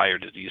you have a higher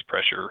disease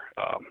pressure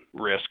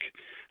risk,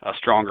 a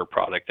stronger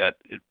product that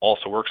it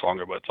also works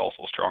longer, but it's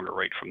also stronger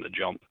right from the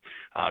jump,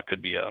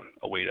 could be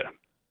a way to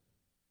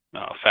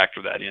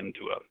factor that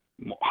into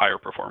a higher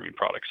performing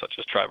product such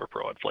as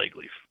Trivapro at flag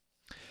leaf.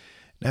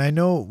 Now, I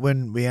know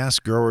when we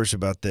ask growers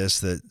about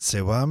this that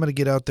say, well, I'm going to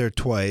get out there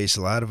twice,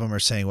 a lot of them are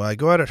saying, well, I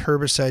go out at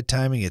herbicide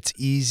timing, it's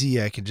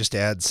easy, I can just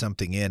add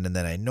something in, and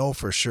then I know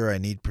for sure I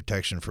need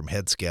protection from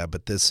head scab.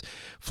 But this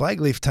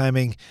flag leaf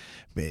timing,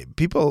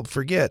 people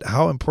forget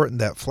how important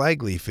that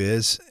flag leaf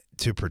is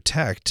to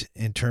protect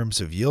in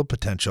terms of yield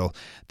potential.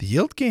 The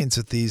yield gains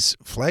with these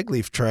flag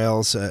leaf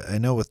trials, I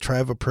know with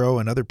Trivapro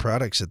and other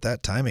products at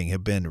that timing,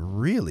 have been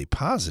really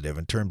positive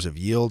in terms of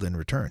yield and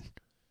return.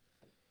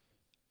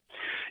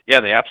 Yeah,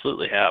 they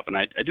absolutely have. And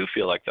I do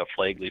feel like the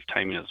flag leaf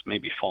timing has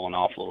maybe fallen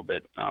off a little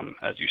bit.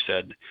 As you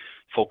said,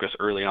 focus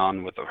early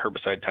on with the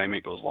herbicide timing,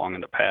 it goes long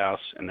into pass.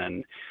 And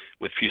then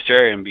with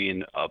Fusarium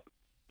being a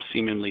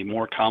seemingly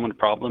more common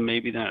problem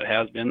maybe than it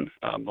has been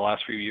the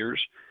last few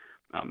years,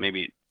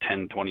 maybe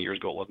 10, 20 years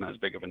ago it wasn't as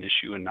big of an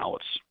issue, and now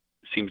it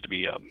seems to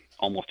be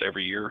almost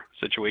every year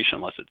situation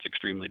unless it's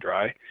extremely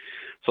dry.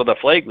 So the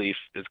flag leaf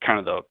is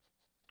kind of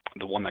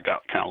the one that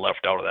got kind of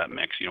left out of that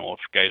mix. If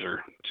guys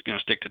are going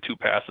to stick to 2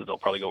 passes, they'll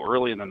probably go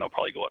early, and then they'll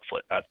probably go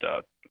at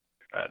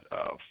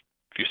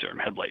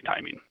Fusarium headlight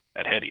timing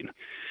at heading.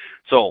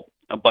 So,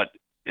 but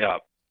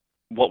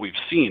what we've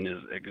seen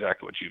is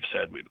exactly what you've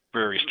said. With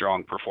very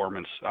strong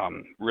performance,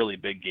 really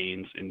big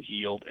gains in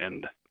yield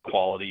and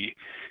quality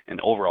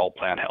and overall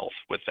plant health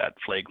with that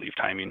flag leaf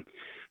timing.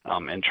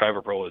 And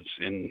Trivapro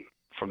is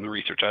from the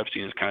research I've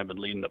seen, has kind of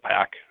been leading the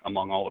pack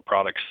among all the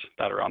products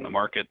that are on the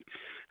market.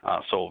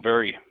 So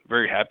very,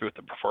 very happy with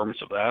the performance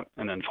of that.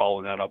 And then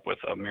following that up with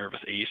a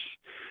Miravis Ace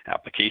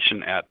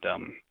application at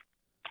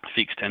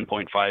Feeks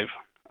 10.5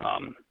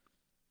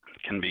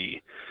 can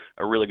be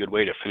a really good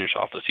way to finish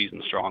off the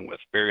season strong with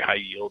very high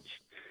yields,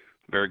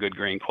 very good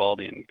grain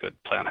quality, and good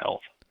plant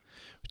health.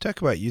 We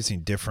talk about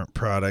using different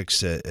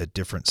products at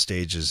different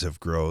stages of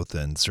growth,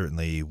 and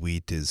certainly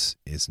wheat is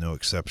no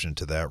exception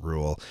to that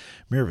rule.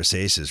 Miravis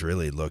Ace has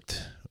really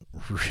looked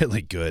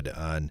really good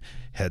on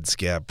head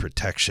scab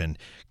protection.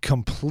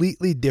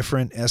 Completely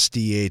different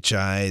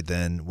SDHI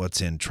than what's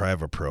in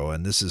Trivapro,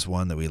 and this is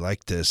one that we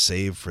like to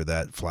save for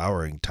that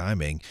flowering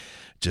timing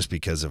just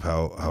because of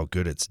how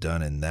good it's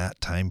done in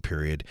that time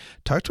period.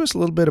 Talk to us a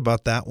little bit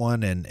about that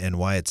one and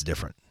why it's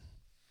different.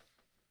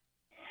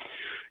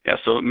 Yeah,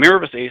 so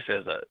Miravis Ace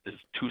is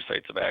 2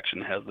 sites of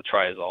action. It has the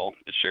triazole.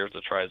 It shares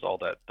the triazole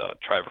that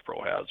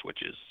Trivapro has,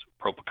 which is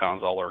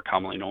propiconazole, or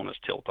commonly known as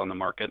Tilt on the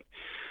market.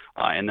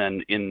 And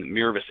then in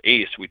Miravis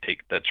Ace, we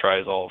take that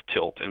triazole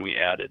tilt and we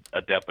added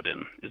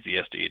Adepidin, is the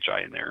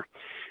SDHI in there.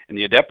 And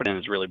the Adepidin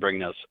is really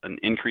bringing us an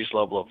increased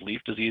level of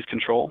leaf disease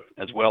control,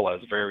 as well as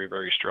very,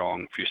 very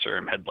strong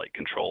Fusarium head blight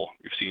control.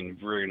 We've seen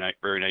very nice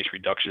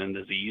reduction in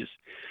disease,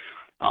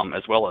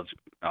 as well as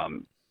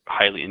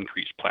highly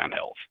increased plant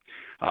health,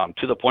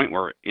 to the point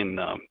where in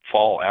the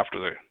fall, after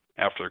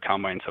the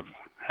combines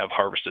have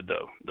harvested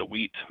the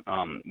wheat,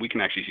 we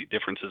can actually see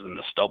differences in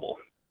the stubble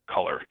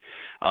color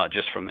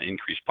just from the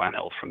increased plant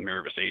health from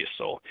Miravis Ace.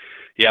 So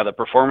yeah, the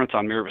performance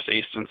on Miravis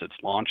Ace since its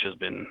launch has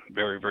been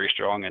very, very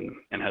strong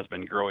and has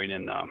been growing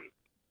in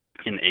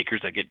acres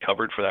that get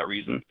covered for that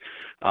reason.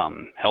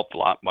 Helped a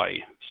lot by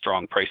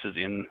strong prices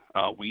in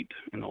wheat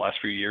in the last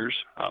few years.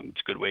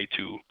 It's a good way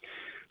to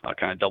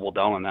kind of double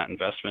down on that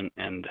investment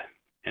and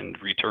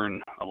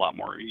return a lot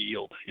more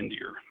yield into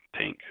your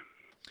tank.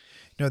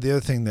 You know, the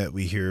other thing that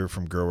we hear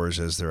from growers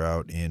as they're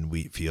out in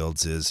wheat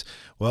fields is,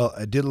 well,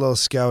 I did a little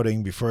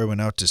scouting before I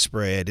went out to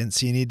spray. I didn't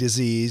see any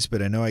disease,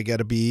 but I know I got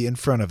to be in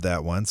front of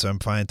that one, so I'm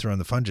fine throwing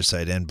the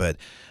fungicide in. But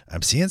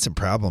I'm seeing some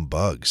problem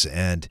bugs,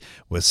 and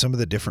with some of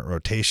the different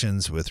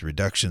rotations, with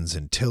reductions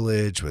in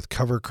tillage, with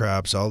cover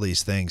crops, all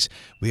these things,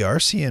 we are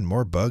seeing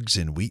more bugs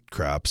in wheat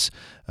crops.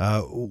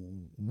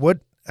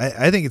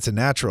 I think it's a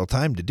natural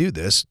time to do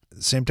this. At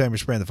the same time you're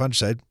spraying the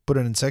fungicide, put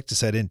an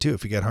insecticide in too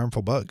if you got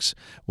harmful bugs.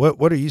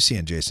 What are you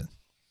seeing, Jason?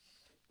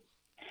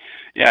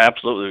 Yeah,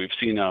 absolutely. We've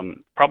seen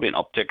probably an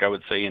uptick, I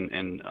would say,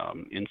 in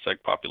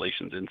insect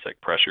populations, insect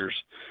pressures.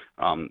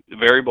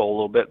 Variable a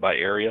little bit by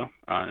area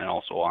and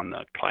also on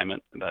the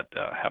climate that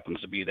happens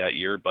to be that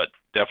year, but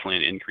definitely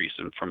an increase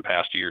from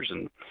past years.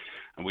 And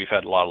we've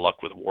had a lot of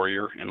luck with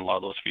Warrior in a lot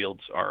of those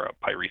fields. Our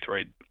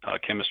pyrethroid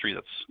chemistry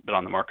that's been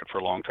on the market for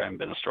a long time,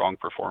 been a strong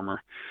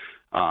performer.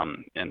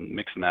 And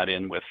mixing that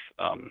in with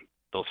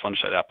those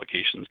fungicide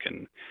applications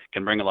can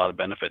bring a lot of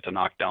benefit to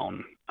knock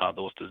down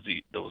those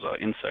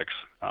insects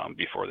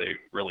before they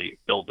really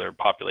build their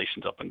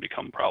populations up and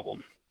become a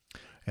problem.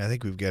 I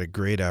think we've got a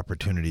great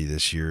opportunity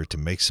this year to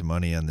make some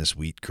money on this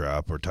wheat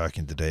crop. We're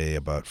talking today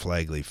about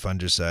flagleaf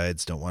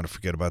fungicides. Don't want to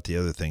forget about the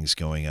other things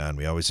going on.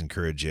 We always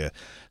encourage you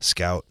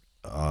scout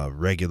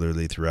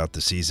regularly throughout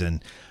the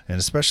season, and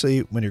especially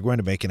when you're going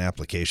to make an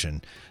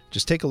application,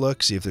 just take a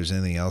look, see if there's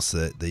anything else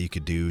that you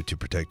could do to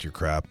protect your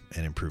crop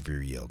and improve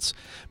your yields.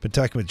 Been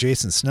talking with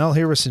Jason Snell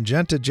here with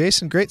Syngenta.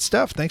 Jason, great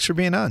stuff. Thanks for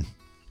being on.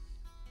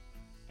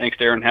 Thanks,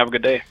 Darren. Have a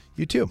good day.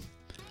 You too.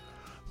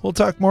 We'll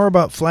talk more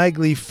about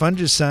flagleaf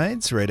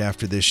fungicides right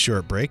after this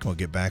short break. We'll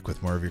get back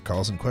with more of your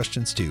calls and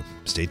questions too.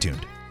 Stay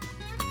tuned.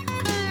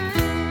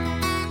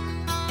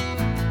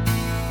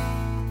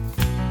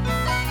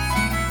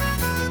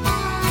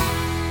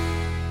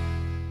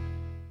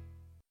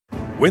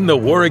 Win the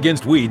war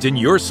against weeds in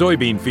your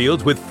soybean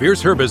fields with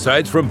fierce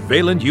herbicides from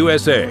Valent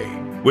USA.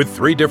 With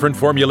 3 different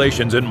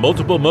formulations and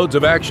multiple modes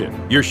of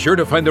action, you're sure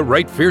to find the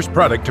right fierce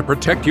product to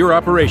protect your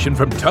operation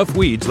from tough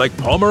weeds like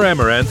Palmer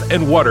amaranth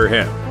and water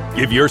hemp.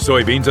 Give your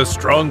soybeans a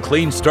strong,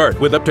 clean start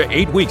with up to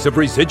 8 weeks of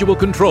residual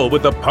control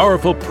with the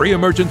powerful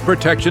pre-emergence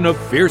protection of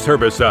Fierce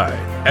herbicide.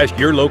 Ask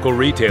your local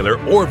retailer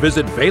or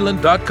visit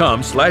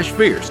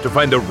valent.com/fierce to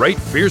find the right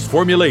fierce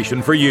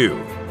formulation for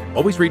you.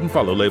 Always read and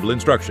follow label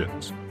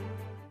instructions.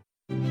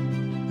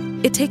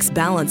 It takes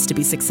balance to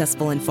be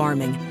successful in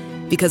farming,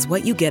 because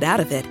what you get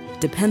out of it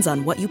depends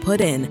on what you put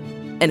in.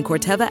 And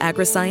Corteva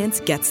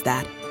Agriscience gets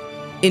that.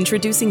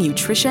 Introducing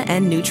Utrisha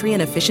N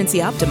Nutrient Efficiency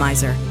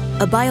Optimizer,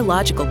 a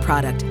biological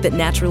product that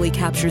naturally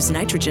captures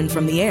nitrogen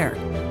from the air.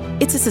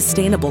 It's a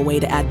sustainable way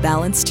to add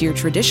balance to your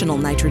traditional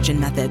nitrogen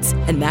methods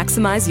and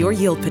maximize your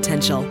yield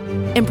potential.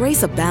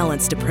 Embrace a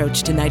balanced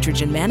approach to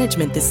nitrogen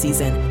management this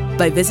season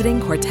by visiting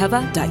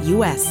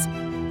corteva.us.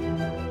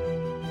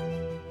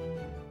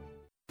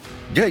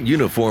 Get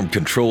uniform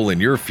control in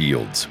your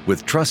fields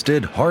with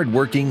trusted,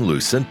 hard-working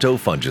Lucento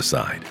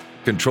fungicide.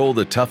 Control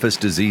the toughest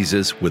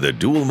diseases with a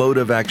dual mode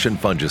of action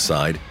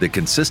fungicide that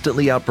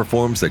consistently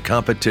outperforms the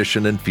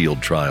competition in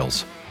field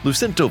trials.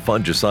 Lucento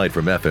fungicide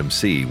from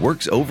FMC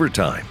works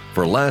overtime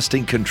for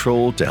lasting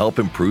control to help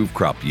improve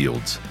crop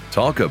yields.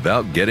 Talk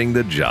about getting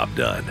the job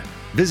done.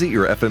 Visit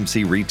your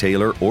FMC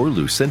retailer or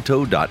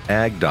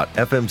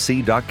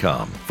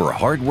lucento.ag.fmc.com for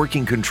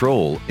hard-working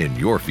control in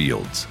your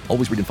fields.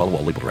 Always read and follow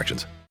all label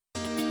directions.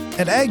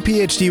 At Ag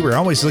PhD, we're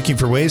always looking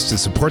for ways to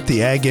support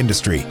the ag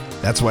industry.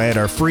 That's why at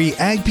our free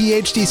Ag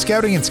PhD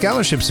Scouting and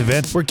Scholarships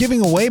event, we're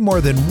giving away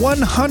more than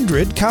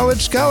 100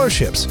 college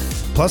scholarships.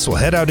 Plus, we'll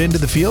head out into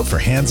the field for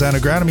hands-on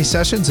agronomy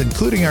sessions,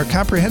 including our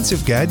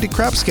comprehensive guide to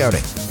crop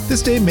scouting.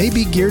 This day may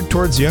be geared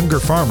towards younger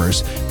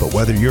farmers, but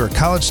whether you're a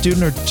college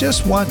student or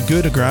just want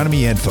good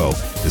agronomy info,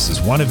 this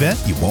is one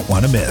event you won't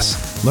want to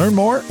miss. Learn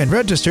more and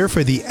register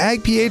for the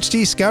Ag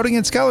PhD Scouting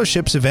and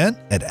Scholarships event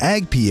at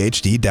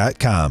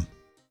agphd.com.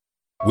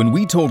 When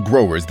we told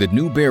growers that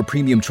New Bear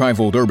Premium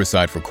Trifold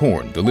herbicide for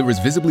corn delivers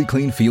visibly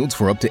clean fields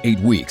for up to 8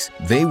 weeks,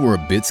 they were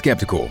a bit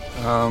skeptical.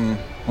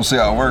 We'll see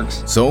how it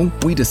works. So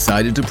we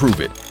decided to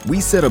prove it.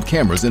 We set up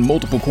cameras in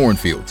multiple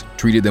cornfields,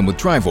 treated them with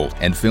Tri-Volt,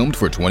 and filmed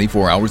for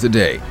 24 hours a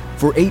day.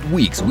 For 8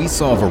 weeks, we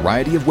saw a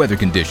variety of weather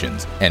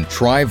conditions, and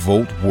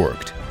Tri-Volt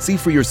worked. See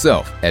for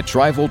yourself at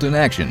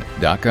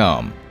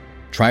TriVoltInAction.com.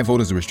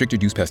 Tri-Volt is a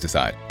restricted use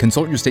pesticide.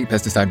 Consult your state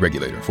pesticide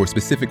regulator for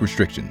specific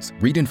restrictions.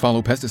 Read and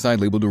follow pesticide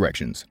label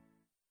directions.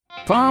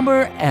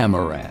 Palmer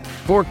Amaranth.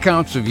 4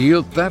 counts of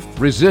yield theft,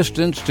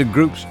 resistance to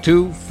groups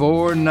 2,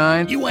 4,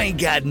 9. You ain't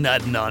got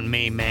nothing on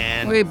me,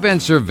 man. We've been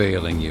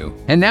surveilling you.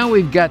 And now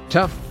we've got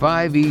Tough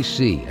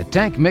 5EC, a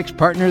tank mix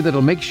partner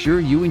that'll make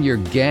sure you and your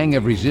gang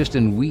of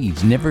resistant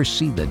weeds never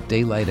see the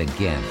daylight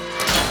again.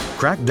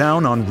 Crack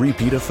down on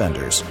repeat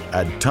offenders.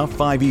 Add Tough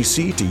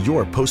 5EC to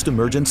your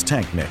post-emergence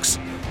tank mix.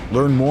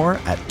 Learn more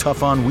at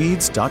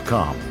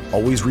toughnweeds.com.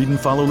 Always read and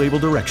follow label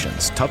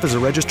directions. Tough is a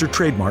registered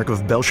trademark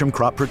of Belgium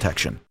Crop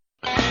Protection.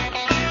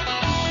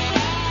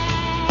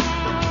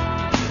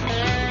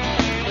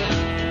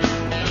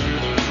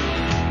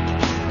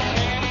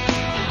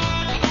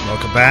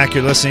 Welcome back.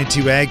 You're listening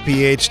to Ag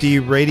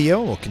PhD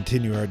Radio. We'll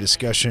continue our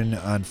discussion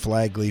on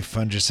flagleaf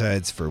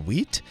fungicides for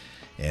wheat,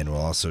 and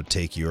we'll also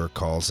take your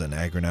calls and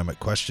agronomic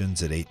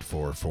questions at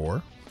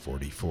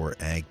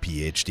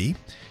 844-44-AG-PhD.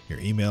 Your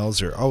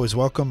emails are always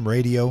welcome,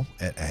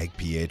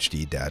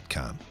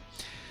 radio@agphd.com.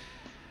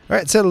 All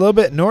right, so a little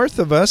bit north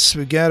of us,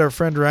 we've got our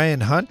friend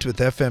Ryan Hunt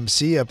with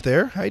FMC up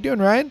there. How you doing,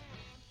 Ryan?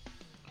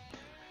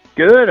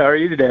 Good. How are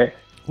you today?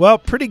 Well,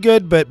 pretty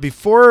good, but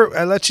before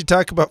I let you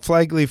talk about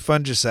flagleaf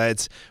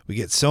fungicides, we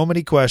get so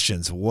many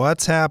questions.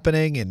 What's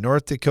happening in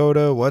North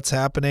Dakota? What's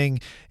happening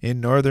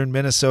in northern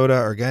Minnesota?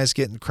 Are guys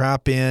getting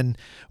crop in?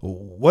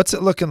 What's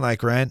it looking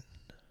like, Ryan?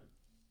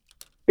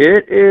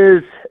 It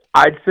is,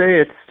 I'd say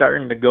it's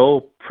starting to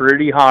go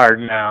pretty hard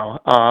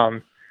now.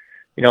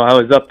 I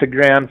was up to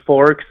Grand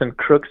Forks and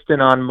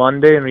Crookston on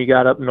Monday, and we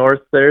got up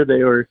north there.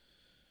 They were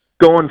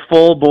going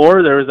full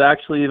bore. There was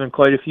actually even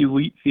quite a few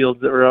wheat fields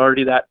that were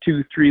already that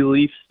 2-3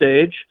 leaf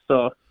stage.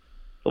 So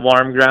the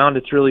warm ground,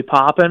 it's really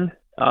popping.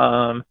 Get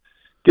a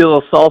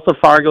little Salsa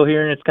Fargo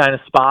here, and it's kind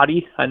of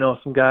spotty. I know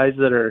some guys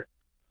that are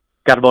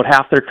got about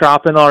half their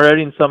crop in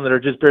already, and some that are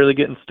just barely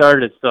getting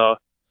started. So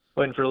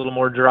waiting for a little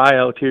more dry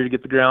out here to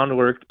get the ground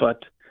worked,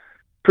 but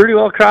pretty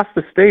well across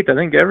the state. I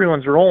think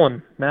everyone's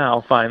rolling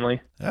now, finally.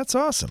 That's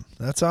awesome.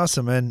 That's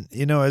awesome. And,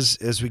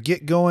 as we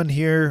get going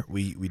here,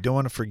 we don't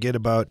want to forget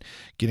about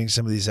getting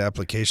some of these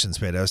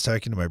applications made. I was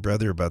talking to my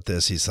brother about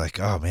this. He's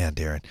like, oh, man,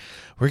 Darren,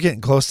 we're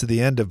getting close to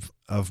the end of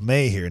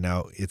May here.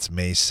 Now, it's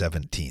May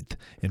 17th.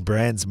 In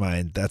Brian's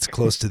mind, that's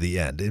close to the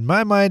end. In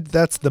my mind,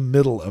 that's the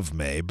middle of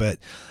May, but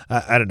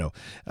I don't know.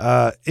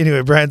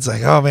 Anyway, Brian's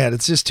like, oh, man,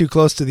 it's just too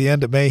close to the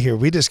end of May here.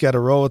 We just got to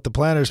roll with the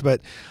planters.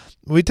 But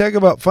we talk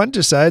about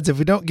fungicides. If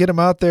we don't get them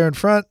out there in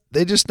front,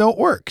 they just don't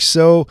work.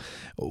 So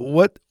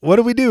what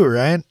do we do,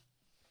 Ryan?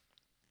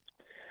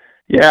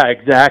 Yeah,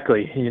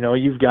 exactly.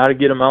 You've got to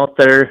get them out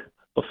there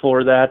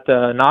before that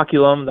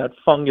inoculum, that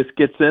fungus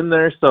gets in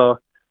there. So,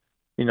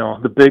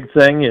 the big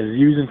thing is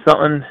using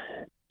something,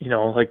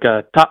 like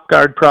a Top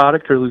Guard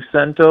product or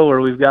Lucento, where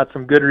we've got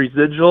some good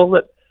residual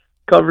that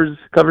covers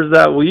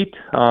that wheat.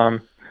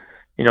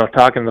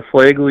 Talking the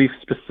flag leaf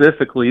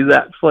specifically,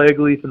 that flag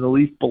leaf and the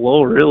leaf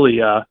below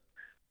really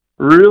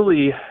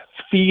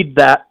feed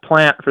that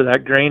plant for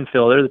that grain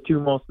fill. They're the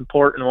two most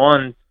important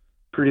ones,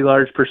 pretty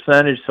large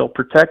percentage. So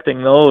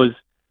protecting those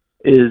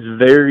is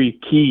very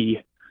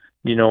key.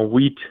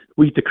 Wheat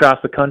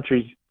across the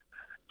country,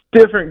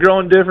 different,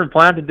 growing different,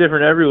 planted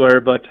different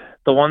everywhere. But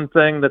the one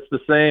thing that's the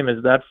same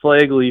is that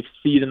flag leaf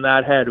seed in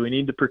that head. We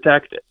need to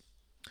protect it.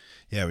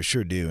 Yeah, we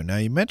sure do. Now,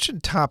 you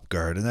mentioned Top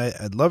Guard, and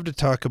I'd love to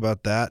talk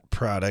about that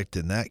product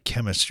and that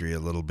chemistry a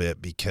little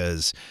bit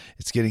because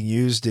it's getting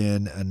used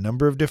in a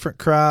number of different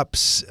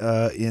crops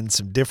in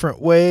some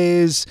different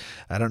ways.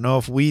 I don't know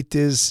if wheat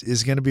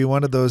is going to be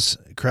one of those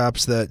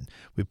crops that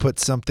we put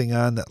something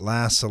on that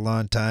lasts a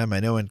long time.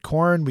 I know in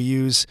corn we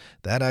use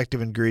that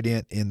active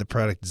ingredient in the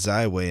product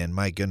Xyway, and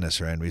my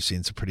goodness, Ryan, we've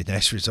seen some pretty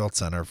nice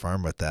results on our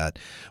farm with that.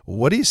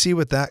 What do you see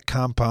with that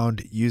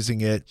compound,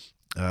 using it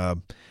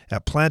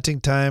at planting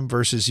time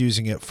versus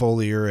using it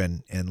foliar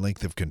and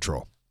length of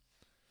control?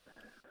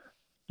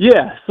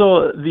 Yeah,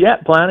 so the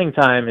at planting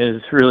time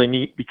is really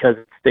neat because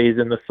it stays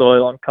in the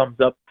soil and comes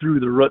up through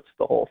the roots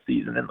the whole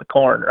season in the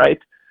corn, right?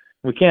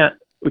 We can't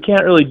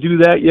really do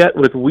that yet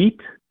with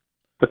wheat,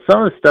 but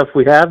some of the stuff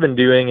we have been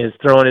doing is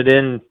throwing it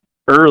in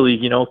early,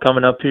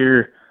 coming up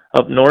here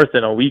up north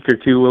in a week or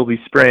two, we'll be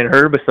spraying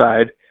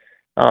herbicide,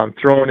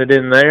 throwing it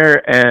in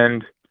there,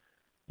 and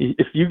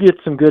if you get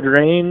some good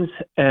rains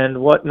and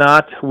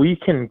whatnot, we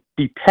can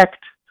detect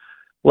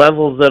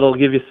levels that'll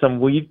give you some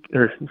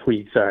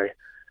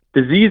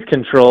disease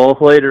control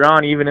later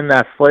on, even in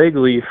that flag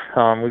leaf.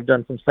 We've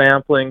done some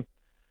sampling.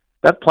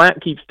 That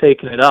plant keeps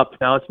taking it up.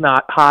 Now, it's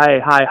not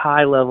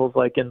high levels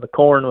like in the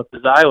corn with the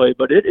Xyway,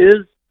 but it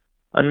is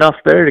enough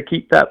there to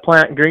keep that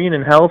plant green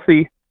and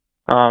healthy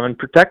and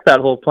protect that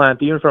whole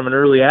plant, even from an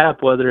early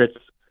app, whether it's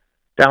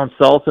down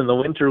south in the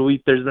winter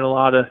wheat. There's been a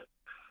lot of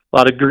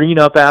green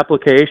up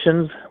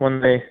applications when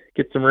they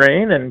get some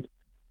rain, and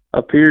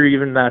up here,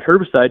 even that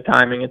herbicide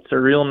timing, it's a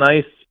real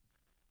nice,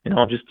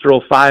 just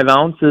throw 5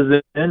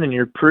 ounces in and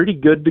you're pretty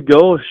good to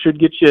go. Should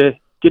get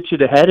you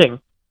to heading.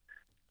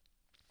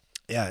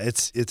 Yeah,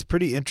 it's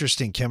pretty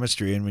interesting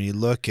chemistry, and when you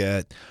look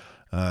at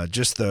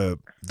just the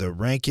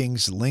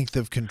rankings, length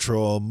of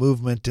control,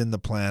 movement in the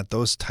plant,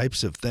 those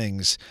types of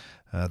things,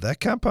 that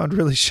compound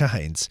really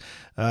shines.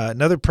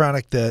 Another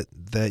product that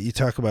you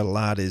talk about a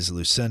lot is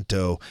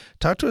Lucento.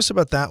 Talk to us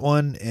about that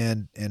one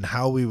and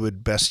how we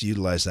would best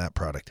utilize that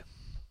product.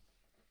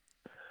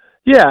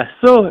 Yeah,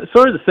 so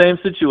sort of the same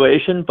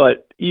situation,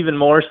 but even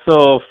more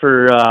so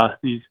for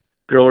these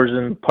growers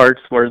in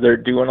parts where they're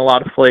doing a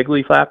lot of flag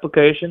leaf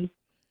applications.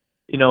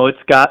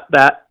 It's got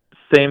that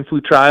same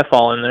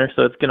flutriafol in there,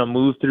 so it's going to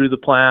move through the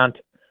plant,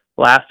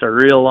 last a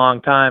real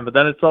long time. But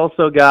then it's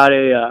also got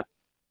a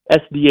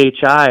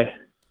SDHI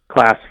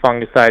class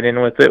fungicide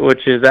in with it,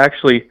 which is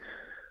actually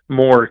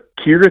more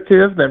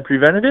curative than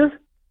preventative.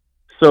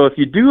 So if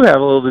you do have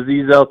a little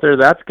disease out there,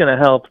 that's going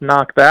to help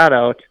knock that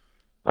out.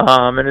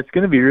 And it's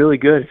going to be really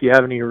good if you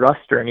have any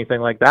rust or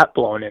anything like that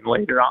blowing in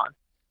later on.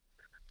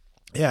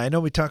 Yeah, I know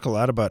we talk a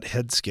lot about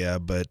head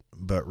scab, but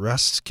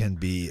rust can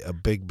be a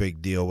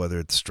big deal, whether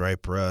it's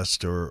stripe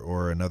rust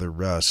or another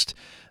rust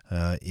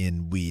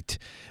in wheat.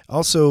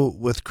 Also,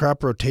 with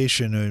crop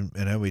rotation, and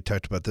I know we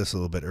talked about this a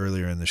little bit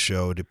earlier in the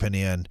show,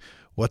 depending on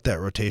what that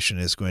rotation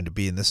is going to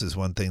be, and this is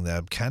one thing that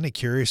I'm kind of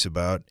curious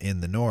about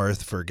in the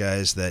north for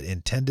guys that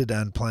intended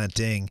on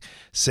planting,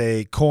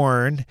 say,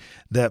 corn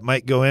that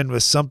might go in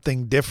with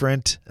something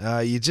different.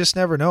 You just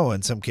never know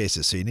in some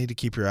cases, so you need to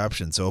keep your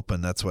options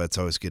open. That's why it's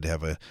always good to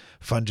have a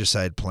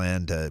fungicide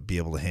plan to be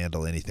able to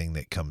handle anything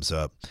that comes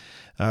up.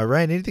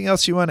 Ryan, anything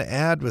else you want to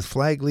add with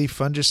flag leaf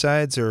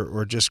fungicides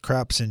or just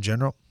crops in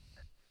general?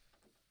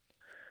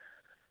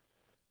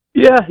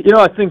 Yeah,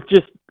 I think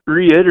just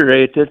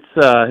reiterate,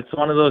 it's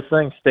one of those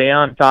things, stay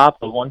on top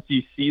of. Once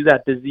you see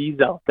that disease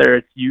out there,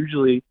 it's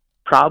usually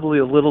probably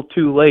a little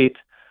too late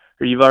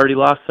or you've already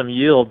lost some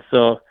yield.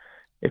 So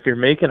if you're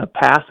making a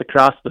pass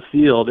across the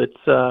field,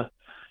 it's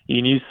you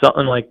can use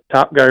something like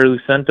Top Guard or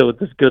Lucento with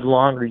this good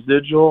long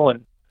residual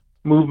and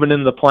movement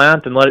in the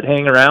plant and let it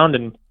hang around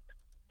and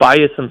buy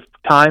you some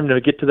time to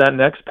get to that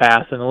next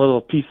pass and a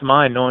little peace of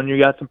mind knowing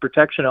you got some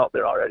protection out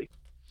there already.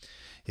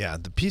 Yeah,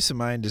 the peace of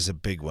mind is a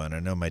big one. I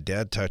know my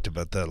dad talked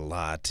about that a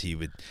lot.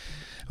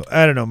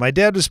 I don't know. My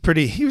dad was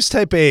he was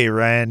type A,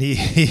 Ryan.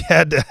 He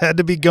had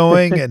to be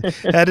going and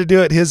had to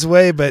do it his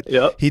way, but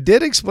He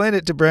did explain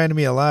it to Brian and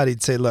me a lot.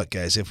 He'd say, look,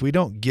 guys, if we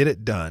don't get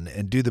it done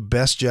and do the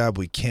best job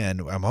we can,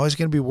 I'm always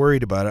going to be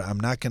worried about it. I'm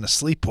not going to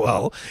sleep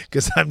well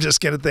because I'm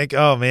just going to think,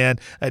 oh, man,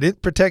 I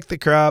didn't protect the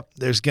crop.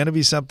 There's going to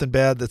be something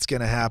bad that's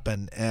going to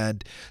happen.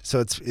 And so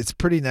it's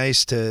pretty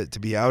nice to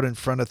be out in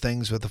front of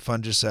things with a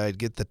fungicide,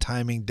 get the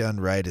timing done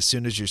right. As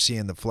soon as you're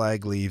seeing the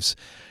flag leaves,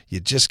 you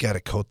just got to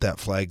coat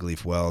that flag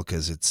leaf well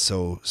because it's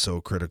so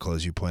critical,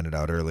 as you pointed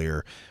out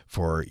earlier,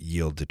 for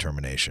yield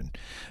determination.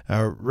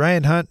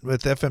 Ryan Hunt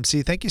with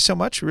FMC, thank you so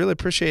much. Really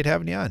appreciate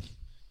having you on.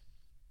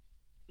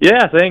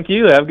 Yeah, thank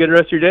you. Have a good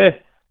rest of your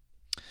day.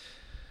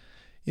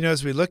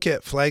 As we look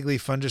at flag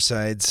leaf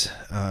fungicides,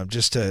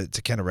 just to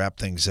kind of wrap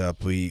things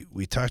up, we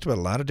talked about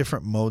a lot of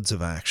different modes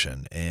of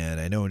action. And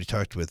I know when you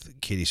talked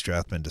with Katie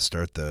Strathman to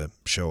start the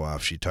show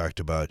off, she talked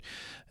about,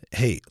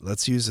 hey,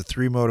 let's use a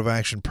 3-mode of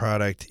action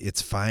product.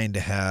 It's fine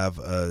to have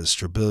a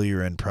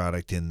strobilurin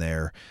product in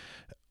there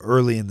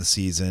early in the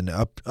season,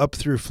 up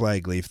through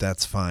flag leaf,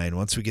 that's fine.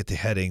 Once we get to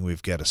heading,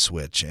 we've got to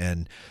switch.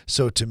 And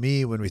so to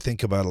me, when we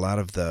think about a lot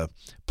of the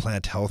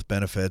plant health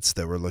benefits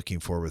that we're looking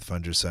for with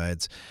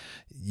fungicides,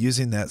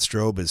 using that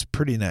strobe is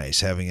pretty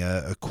nice. Having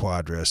a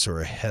Quadris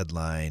or a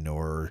Headline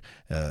or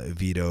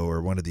Vito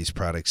or one of these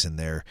products in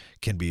there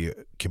can be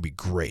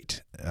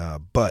great.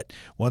 But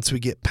once we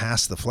get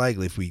past the flag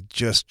leaf, we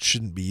just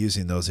shouldn't be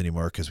using those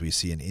anymore because we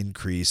see an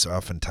increase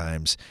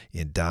oftentimes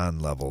in DON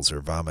levels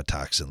or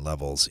vomitoxin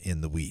levels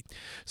in the wheat.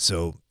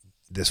 So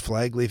this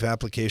flag leaf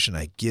application,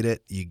 I get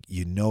it.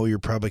 You know you're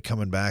probably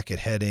coming back at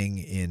heading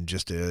in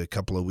just a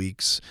couple of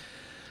weeks.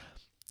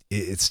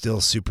 It's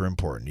still super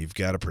important. You've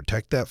got to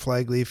protect that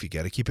flag leaf. You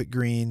got to keep it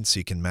green so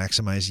you can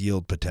maximize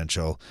yield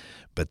potential.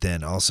 But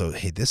then also,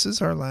 hey, this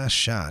is our last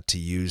shot to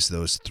use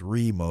those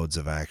 3 modes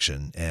of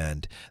action,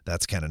 and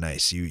that's kind of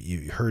nice.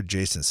 You heard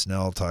Jason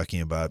Snell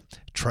talking about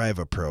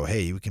TrivaPro.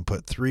 Hey, we can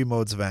put 3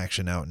 modes of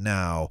action out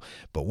now,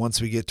 but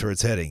once we get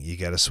towards heading, you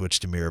got to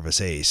switch to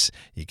Miravis Ace.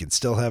 You can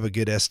still have a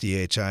good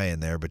SDHI in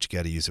there, but you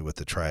got to use it with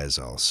the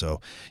triazole. So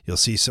you'll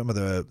see some of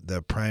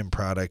the prime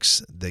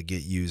products that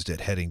get used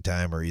at heading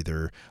time are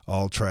either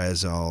all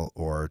triazole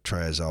or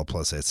triazole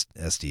plus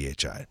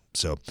SDHI.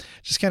 So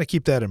just kind of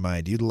keep that in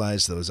mind.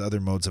 Utilize those other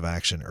modes of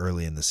action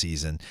early in the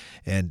season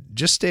and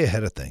just stay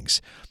ahead of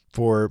things.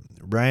 For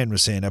Ryan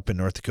was saying up in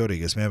North Dakota,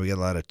 he goes, man, we got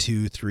a lot of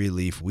 2-3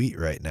 leaf wheat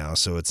right now,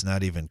 so it's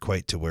not even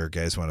quite to where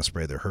guys want to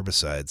spray their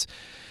herbicides.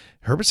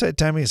 Herbicide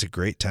timing is a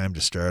great time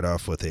to start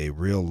off with a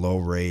real low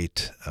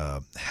rate,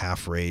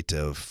 half rate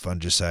of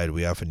fungicide.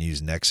 We often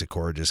use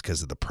Nexicor just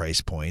because of the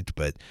price point,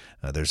 but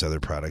there's other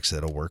products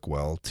that'll work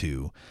well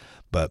too.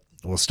 But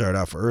we'll start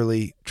off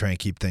early, try and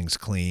keep things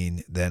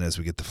clean. Then as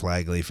we get the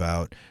flag leaf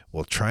out,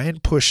 we'll try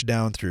and push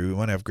down through. We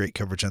want to have great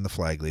coverage on the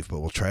flag leaf,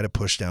 but we'll try to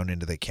push down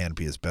into the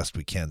canopy as best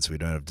we can so we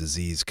don't have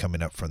disease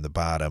coming up from the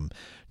bottom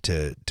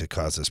to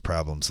cause us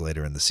problems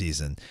later in the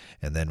season.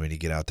 And then when you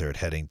get out there at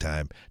heading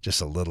time,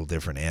 just a little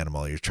different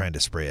animal. You're trying to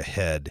spray a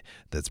head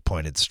that's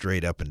pointed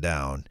straight up and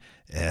down.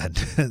 And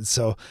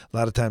so a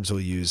lot of times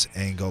we'll use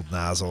angled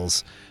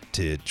nozzles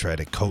to try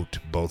to coat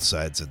both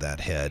sides of that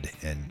head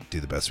and do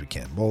the best we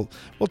can. We'll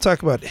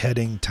talk about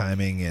heading,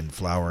 timing, and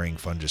flowering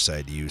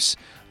fungicide use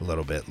a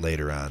little bit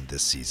later on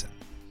this season.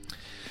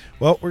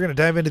 Well, we're going to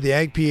dive into the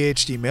Ag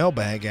PhD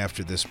mailbag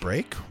after this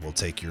break. We'll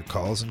take your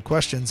calls and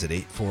questions at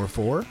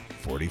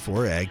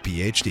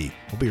 844-44-AG-PhD.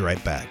 We'll be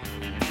right back.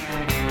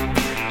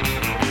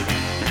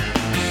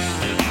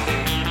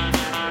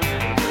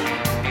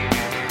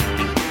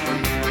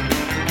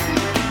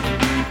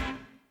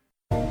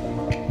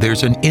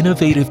 There's an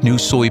innovative new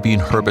soybean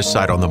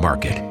herbicide on the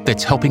market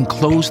that's helping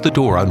close the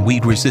door on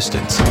weed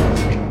resistance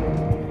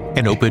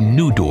and open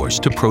new doors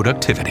to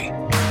productivity.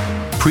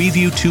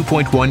 Preview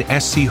 2.1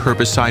 SC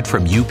herbicide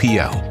from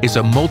UPL is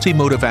a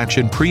multi-mode of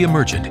action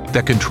pre-emergent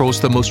that controls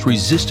the most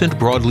resistant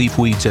broadleaf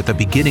weeds at the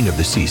beginning of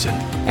the season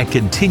and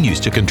continues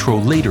to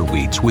control later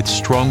weeds with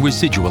strong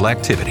residual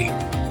activity.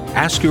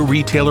 Ask your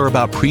retailer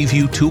about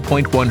Preview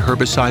 2.1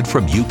 herbicide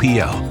from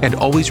UPL and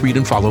always read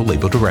and follow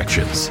label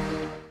directions.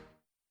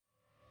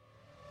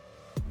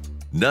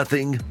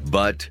 Nothing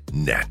but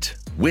net.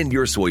 Win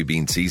your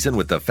soybean season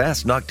with the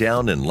fast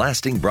knockdown and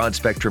lasting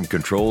broad-spectrum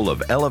control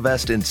of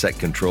Elevest Insect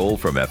Control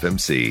from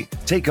FMC.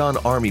 Take on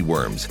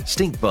armyworms,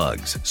 stink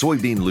bugs,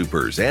 soybean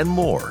loopers, and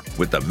more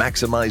with the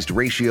maximized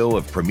ratio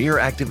of premier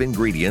active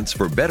ingredients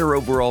for better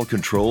overall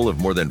control of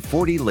more than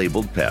 40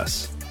 labeled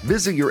pests.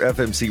 Visit your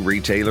FMC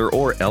retailer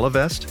or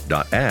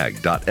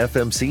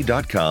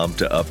elevest.ag.fmc.com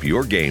to up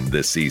your game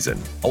this season.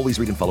 Always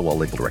read and follow all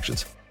label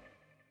directions.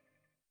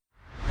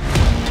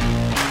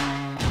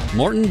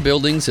 Morton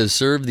Buildings has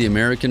served the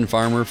American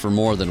farmer for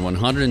more than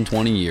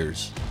 120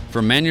 years.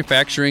 From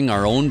manufacturing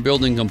our own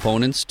building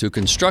components to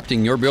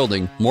constructing your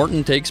building,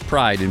 Morton takes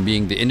pride in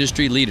being the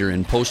industry leader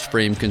in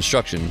post-frame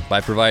construction by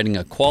providing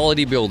a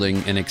quality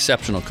building and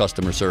exceptional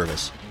customer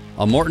service.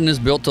 A Morton is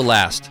built to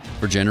last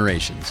for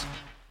generations.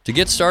 To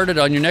get started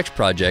on your next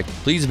project,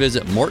 please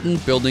visit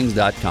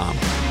mortonbuildings.com.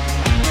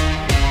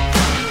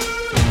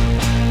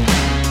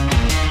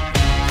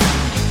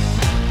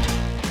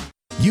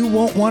 You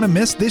won't want to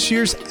miss this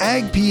year's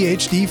Ag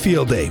PhD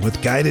Field Day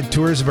with guided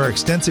tours of our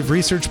extensive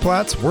research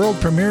plots, world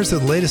premieres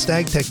of the latest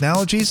ag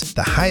technologies,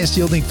 the highest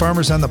yielding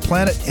farmers on the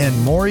planet, and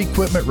more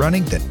equipment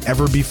running than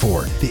ever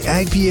before. The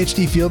Ag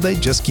PhD Field Day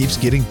just keeps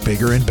getting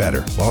bigger and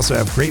better. We'll also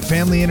have great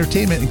family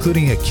entertainment,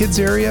 including a kids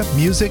area,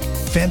 music,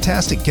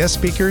 fantastic guest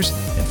speakers,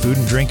 and food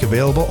and drink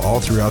available all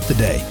throughout the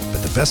day.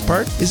 But the best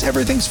part is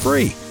everything's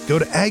free. Go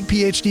to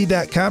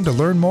agphd.com to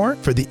learn more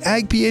for the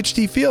Ag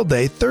PhD Field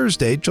Day,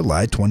 Thursday,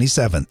 July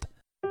 27th.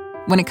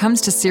 When it comes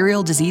to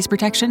cereal disease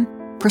protection,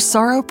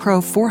 Prosaro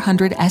Pro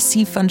 400 SC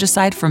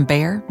fungicide from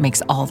Bayer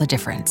makes all the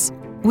difference.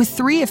 With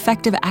 3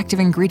 effective active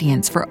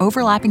ingredients for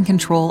overlapping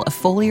control of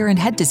foliar and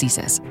head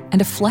diseases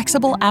and a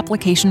flexible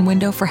application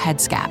window for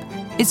head scab,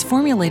 it's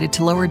formulated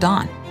to lower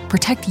DON,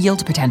 protect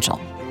yield potential,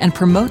 and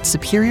promote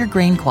superior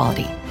grain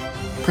quality.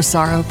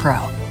 Prosaro Pro,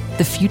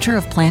 the future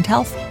of plant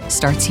health,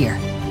 starts here.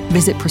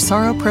 Visit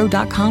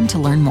prosaropro.com to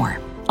learn more.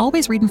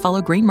 Always read and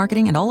follow grain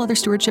marketing and all other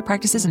stewardship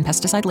practices and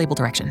pesticide label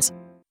directions.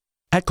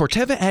 At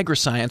Corteva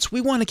Agriscience,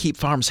 we want to keep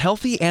farms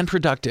healthy and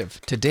productive,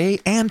 today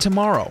and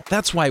tomorrow.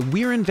 That's why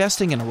we're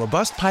investing in a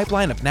robust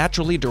pipeline of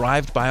naturally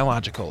derived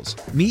biologicals.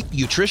 Meet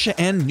Nutricia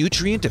N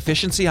Nutrient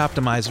Efficiency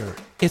Optimizer.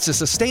 It's a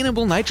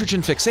sustainable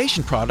nitrogen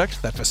fixation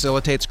product that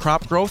facilitates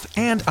crop growth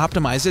and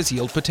optimizes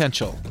yield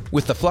potential.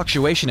 With the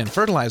fluctuation in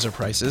fertilizer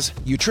prices,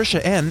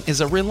 Nutricia N is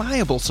a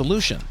reliable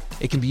solution.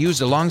 It can be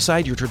used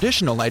alongside your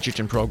traditional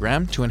nitrogen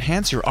program to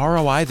enhance your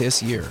ROI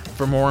this year.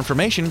 For more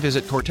information,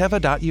 visit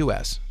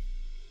corteva.us.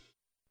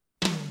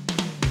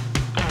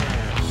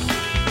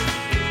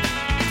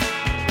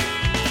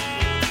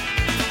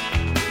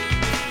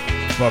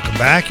 Welcome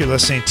back. You're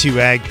listening to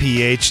Ag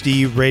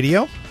PhD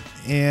Radio,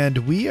 and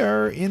we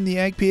are in the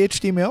Ag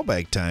PhD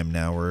mailbag time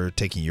now. We're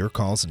taking your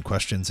calls and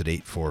questions at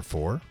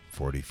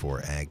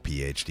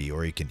 844-44-AG-PhD,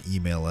 or you can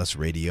email us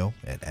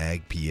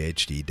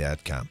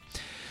radio@agphd.com.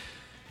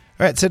 All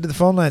right, head to the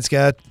phone line,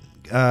 Scott.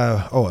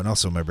 And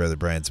also my brother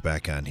Brian's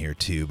back on here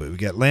too, but we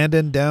got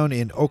Landon down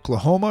in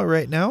Oklahoma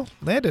right now.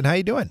 Landon, how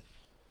you doing?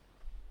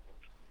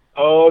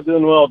 Oh,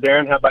 doing well,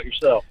 Darren. How about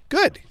yourself?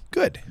 Good.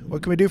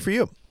 What can we do for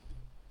you?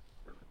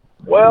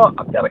 Well,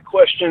 I've got a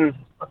question.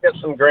 I've got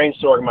some grain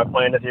sorghum I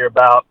planted here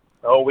about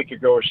a week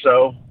ago or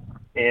so,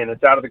 and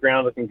it's out of the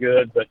ground looking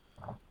good, but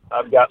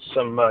I've got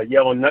some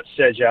yellow nut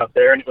sedge out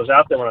there, and it was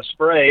out there when I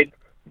sprayed.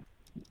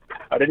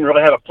 I didn't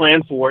really have a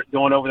plan for it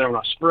going over there when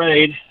I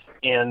sprayed,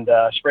 and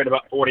sprayed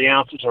about 40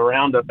 ounces of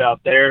Roundup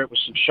out there. It was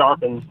some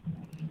sharpened,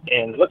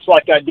 and it looks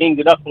like I dinged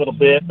it up a little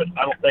bit, but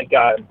I don't think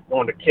I'm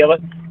going to kill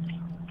it.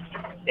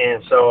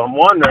 And so I'm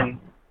wondering,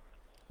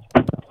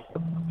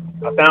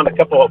 I found a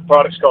couple of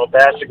products called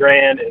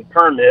Basagran and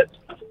Permit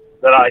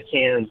that I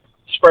can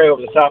spray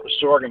over the top of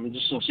sorghum, and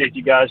just to see if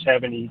you guys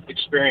have any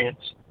experience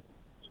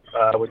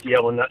with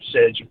yellow nut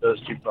sedge with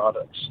those two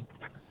products.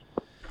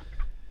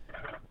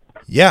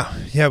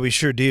 Yeah, we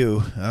sure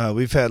do.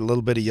 We've had a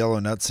little bit of yellow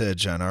nut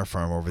sedge on our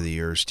farm over the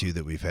years too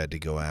that we've had to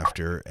go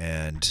after,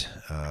 and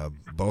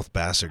both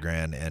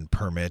Basagran and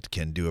Permit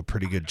can do a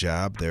pretty good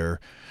job. They're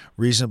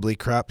reasonably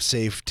crop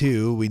safe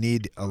too. We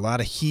need a lot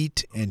of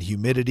heat and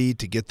humidity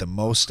to get the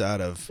most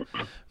out of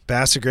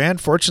Basagran.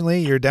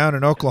 Fortunately, you're down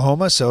in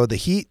Oklahoma, so the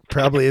heat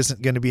probably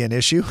isn't going to be an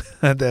issue.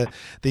 The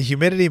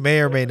humidity may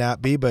or may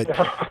not be, but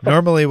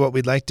normally what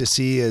we'd like to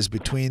see is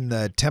between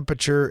the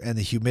temperature and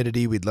the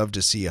humidity, we'd love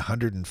to see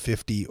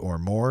 150 or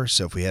more.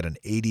 So if we had an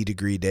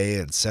 80-degree day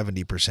and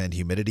 70%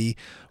 humidity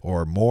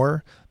or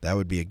more, that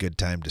would be a good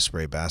time to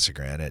spray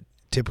Basagran. It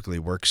typically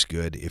works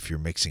good if you're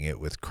mixing it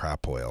with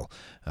crop oil.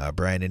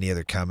 Brian, any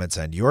other comments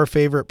on your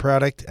favorite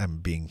product?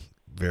 I'm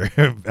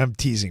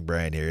teasing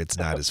Brian here. It's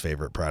not his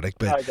favorite product,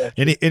 but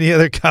any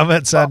other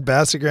comments on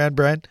Basagran,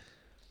 Brian?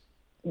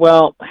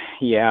 Well,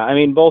 yeah, I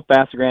mean, both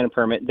Basagran and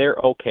Permit, they're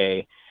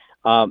okay.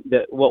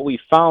 What we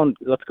found,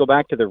 let's go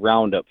back to the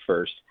Roundup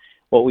first.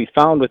 What we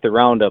found with the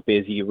Roundup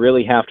is you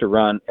really have to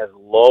run as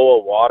low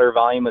a water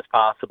volume as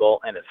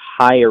possible and as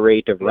high a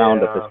rate of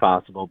Roundup as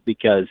possible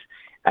because,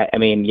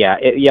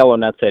 yellow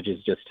nut sedge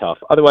is just tough.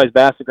 Otherwise,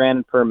 Basagran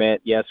and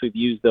Permit, yes, we've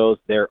used those.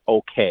 They're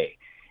okay.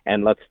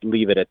 And let's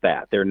leave it at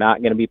that. They're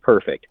not going to be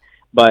perfect.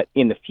 But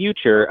in the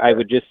future, I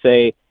would just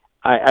say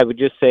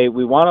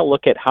we want to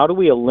look at how do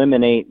we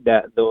eliminate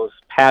those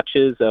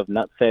patches of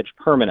nut sedge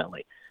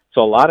permanently.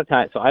 So a lot of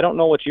times, so I don't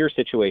know what your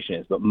situation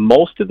is, but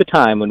most of the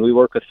time when we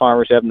work with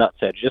farmers who have nut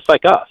sedge, just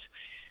like us,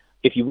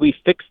 we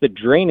fix the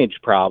drainage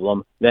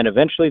problem, then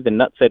eventually the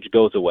nut sedge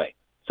goes away.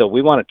 So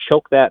we want to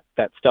choke that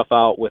stuff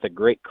out with a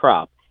great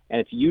crop,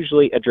 and it's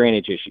usually a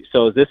drainage issue.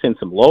 So is this in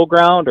some low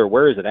ground, or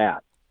where is it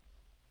at?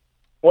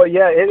 Well,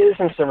 yeah, it is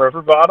in some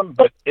river bottom,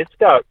 but it's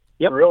got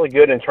really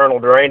good internal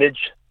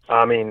drainage.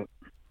 I mean,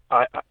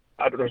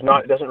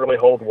 it doesn't really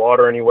hold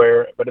water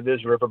anywhere, but it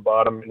is river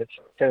bottom and it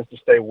tends to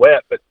stay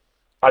wet. But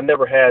I've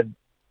never had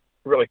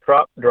really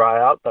crop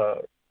drown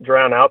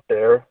out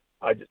there.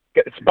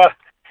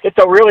 It's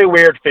a really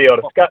weird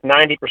field. It's got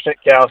 90%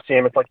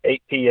 calcium. It's like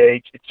 8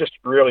 pH. It's just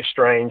really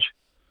strange,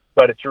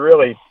 but it's a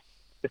really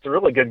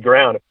good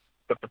ground if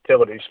the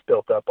fertility's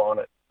built up on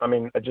it. I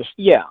mean,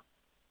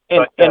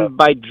 And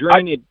by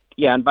drainage,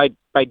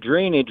 by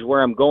drainage,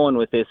 where I'm going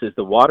with this is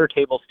the water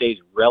table stays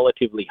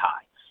relatively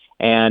high,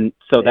 and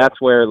so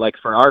that's where, like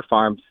for our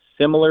farm,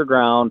 similar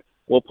ground,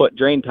 we'll put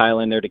drain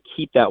tile in there to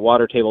keep that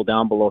water table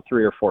down below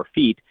 3 or 4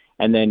 feet,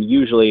 and then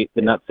usually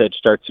the nut sedge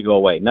starts to go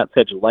away. Nut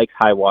sedge likes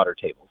high water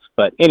tables,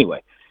 but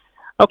anyway,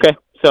 okay.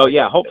 So,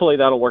 hopefully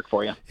that'll work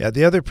for you. Yeah,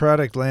 the other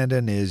product,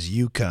 Landon, is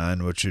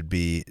Yukon, which would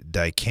be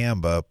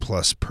dicamba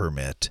plus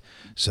Permit.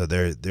 So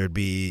there'd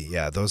be,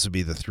 those would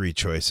be the three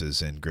choices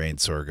in grain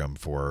sorghum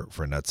for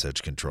nut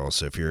sedge control.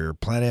 So if you're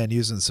planning on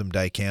using some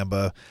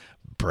dicamba,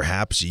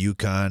 perhaps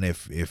Yukon,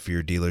 if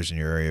your dealers in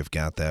your area have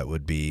got that,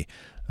 would be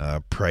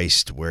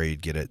priced where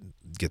you'd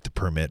get the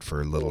Permit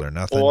for little or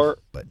nothing. Or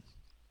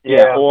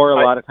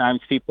a lot of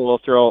times people will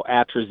throw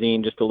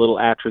atrazine, just a little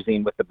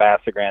atrazine with the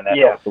Basagran. That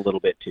helps a little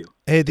bit too.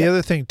 Hey, the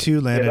other thing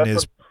too, Landon,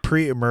 is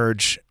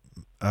pre-emerge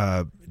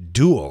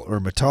dual or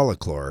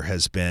metallochlor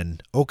has been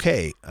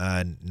okay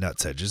on nut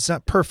sedge. It's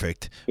not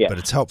perfect, but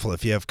it's helpful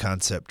if you have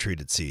concept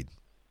treated seed.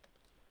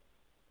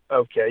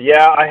 Okay,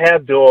 I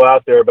had dual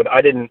out there, but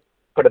I didn't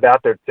put it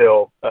out there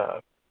till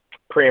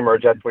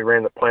pre-emerge after we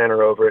ran the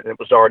planter over it, and it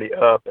was already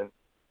up, and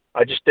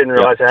I just didn't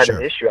realize I had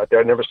an issue out there.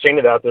 I'd never seen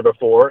it out there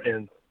before,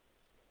 and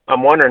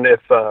I'm wondering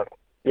if,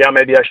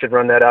 maybe I should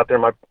run that out there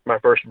my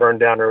first burn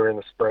down early in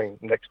the spring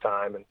next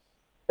time. And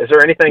is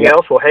there anything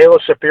else? Will Halo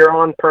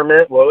Saphiron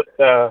Permit?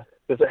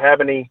 Does it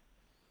have any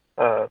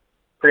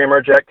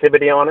pre-emerge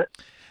activity on it?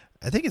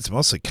 I think it's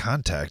mostly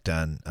contact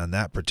on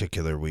that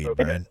particular weed,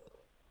 Brian.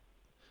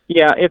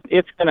 Yeah,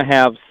 it's going to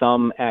have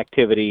some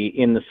activity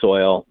in the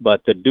soil,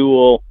 but the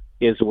dual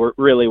is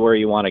really where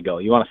you want to go.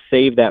 You want to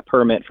save that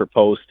Permit for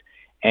post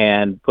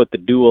and put the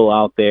dual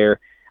out there.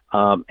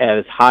 At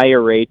as high a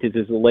rate as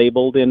is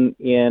labeled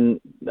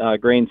in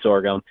grain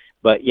sorghum,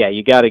 but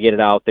you got to get it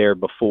out there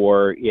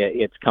before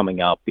it's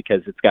coming up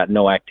because it's got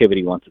no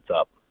activity once it's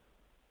up.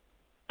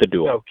 The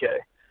dual. Okay.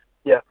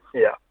 Yeah.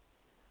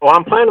 Well,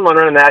 I'm planning on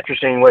running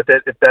atrazine with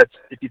it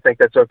if you think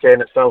that's okay,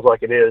 and it sounds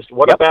like it is.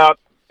 What about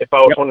if I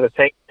was wanting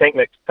to tank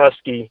mix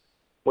Husky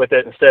with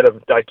it instead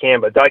of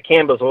dicamba?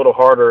 Dicamba is a little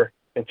harder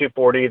in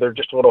 2,4-D. They're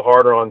just a little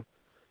harder on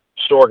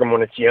sorghum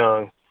when it's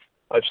young.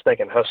 I was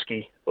thinking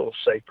Husky a little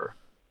safer.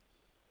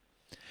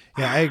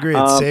 Yeah, I agree.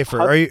 It's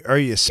safer. Are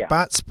you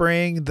spot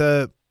spraying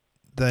the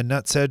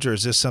nut sedge, or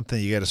is this something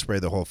you got to spray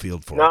the whole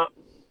field for? No,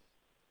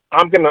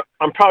 I'm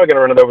probably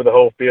gonna run it over the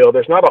whole field.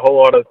 There's not a whole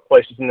lot of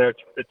places in there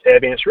it's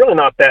heavy, and it's really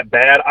not that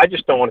bad. I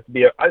just don't want it to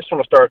be. I just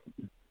want to start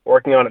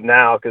working on it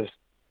now because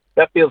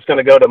that field's going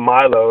to go to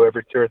Milo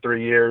every 2 or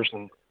 3 years,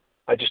 and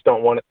I just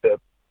don't want it to,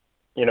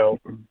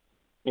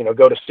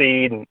 go to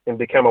seed and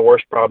become a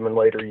worse problem in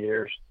later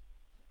years.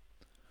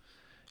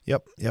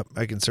 Yep.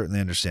 I can certainly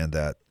understand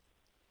that.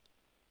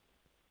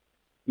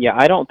 Yeah,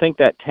 I don't think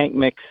that tank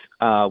mix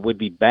would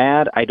be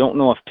bad. I don't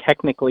know if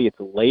technically it's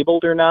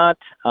labeled or not,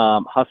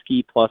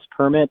 Husky plus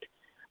permit,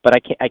 but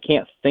I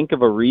can't think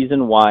of a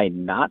reason why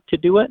not to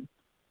do it.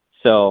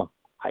 So,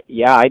 I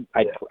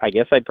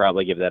guess I'd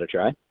probably give that a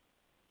try.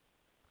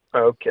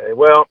 Okay,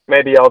 well,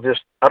 maybe I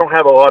don't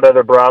have a lot of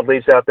other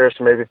broadleaves out there,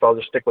 so maybe if I'll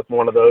just stick with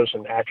one of those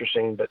and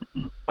atrazine. But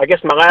I guess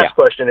my last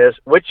question is,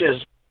 which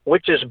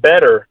is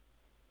better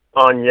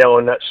on yellow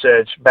nut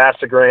sedge,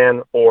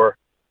 Basagran or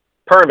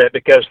permit?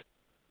 Because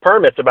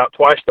permit's about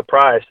twice the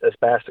price as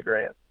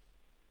Basagran.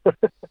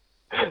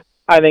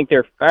 I think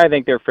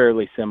they're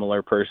fairly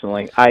similar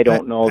personally. I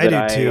don't know that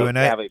I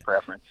have a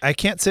preference. I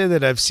can't say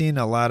that I've seen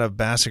a lot of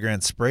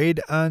Basagran sprayed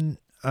on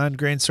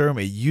grain sorghum.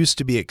 It used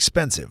to be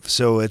expensive,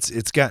 so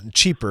it's gotten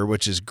cheaper,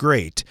 which is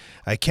great.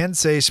 I can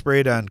say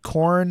sprayed on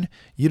corn,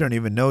 you don't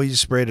even know you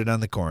sprayed it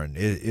on the corn.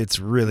 It's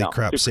really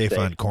crop safe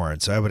on corn,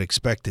 so I would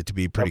expect it to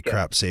be pretty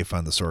crop safe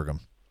on the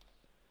sorghum.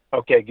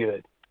 Okay,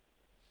 good.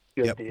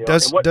 Good deal.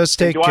 Does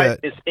take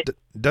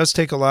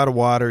a lot of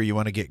water. You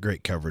want to get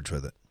great coverage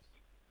with it.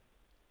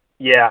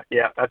 Yeah,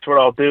 that's what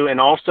I'll do.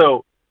 And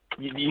also,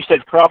 you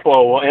said crop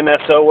oil. Will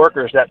MSO work,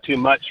 or is that too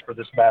much for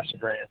this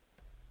Basagran?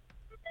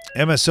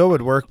 MSO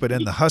would work, but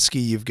in the Husky,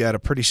 you've got a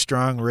pretty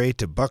strong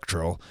rate of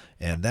Buctril,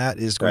 and that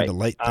is going to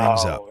light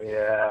things up.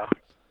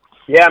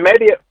 Yeah.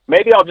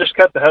 Maybe I'll just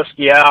cut the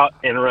Husky out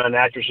and run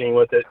atrazine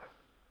with it,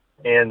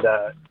 and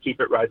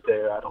keep it right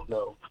there. I don't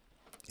know.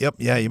 Yep.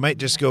 Yeah, you might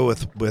just go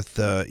with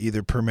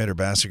either permit or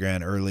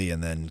Basagran early,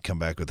 and then come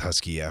back with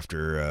Husky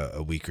after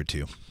a week or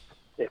two.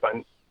 If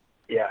I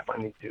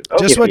need to.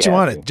 Okay.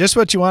 Just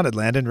what you wanted,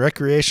 Landon.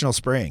 Recreational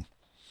spraying.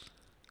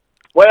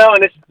 Well,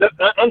 and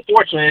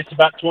unfortunately, it's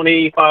about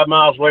 25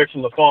 miles away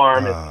from the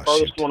farm. It's the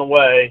furthest one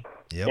away.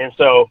 Yep. And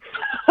so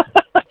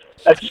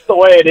that's just the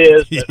way it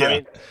is. But, I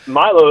mean,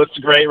 Milo looks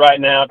great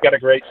right now. I've got a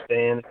great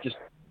stand. It just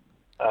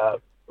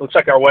looks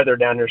like our weather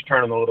down there is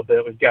turning a little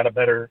bit. We've got a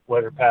better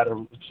weather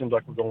pattern, it seems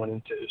like we're going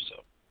into.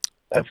 So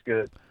that's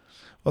good.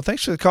 Well,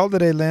 thanks for the call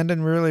today,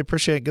 Landon. We really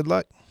appreciate it. Good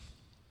luck.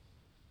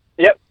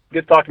 Yep.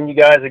 Good talking to you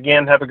guys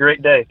again. Have a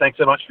great day. Thanks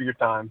so much for your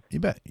time. You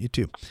bet. You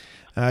too.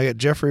 I got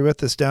Jeffrey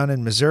with us down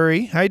in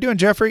Missouri. How you doing,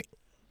 Jeffrey?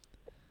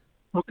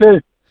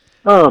 Okay.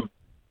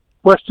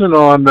 Question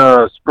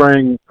on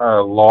spraying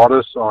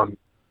Lotus on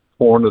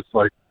corn that's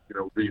like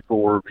V4,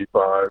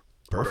 V5,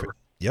 perfect. Whatever,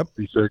 yep,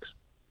 V6.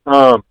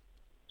 So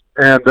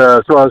I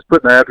was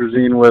putting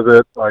atrazine with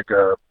it, like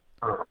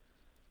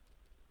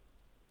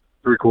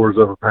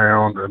 3/4 of a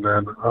pound, and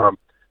then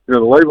the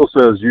label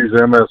says use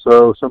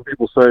MSO. Some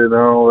people say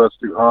no, that's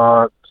too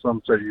hot.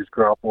 Some say use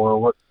crop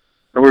oil.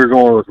 And we were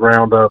going with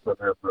Roundup and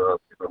then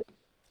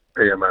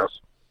AMS.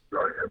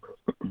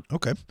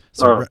 Okay,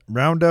 so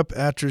Roundup,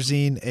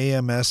 atrazine,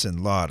 AMS,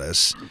 and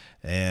Lotus.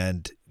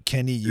 And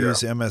can you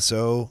use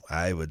MSO?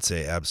 I would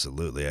say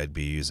absolutely. I'd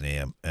be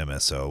using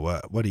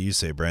MSO. What do you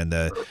say,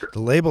 Brenda?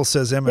 The label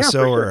says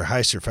MSO or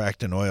high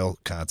surfactant oil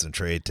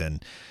concentrate,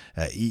 and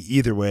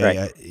either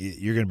way,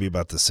 you're going to be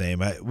about the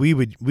same. We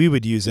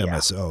would use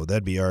MSO.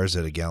 That'd be ours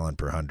at 1 gallon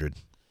per 100.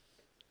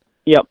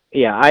 Yep.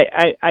 Yeah.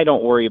 I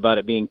don't worry about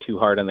it being too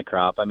hard on the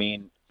crop. I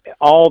mean,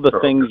 all the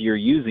things you're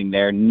using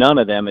there, none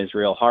of them is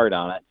real hard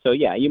on it. So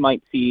yeah, you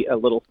might see a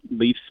little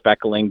leaf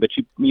speckling, but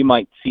you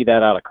might see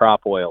that out of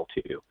crop oil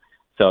too.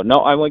 So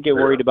no, I wouldn't get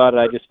worried about it.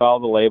 I just follow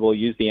the label,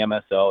 use the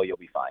MSO, you'll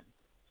be fine.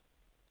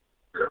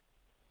 Yeah.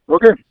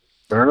 Okay.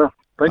 Fair enough.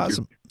 Thank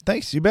you.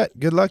 Thanks. You bet.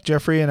 Good luck,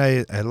 Jeffrey. And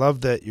I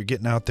love that you're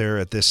getting out there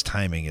at this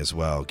timing as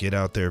well. Get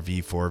out there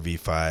V4,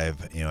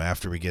 V5.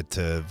 After we get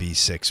to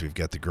V6, we've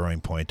got the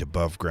growing point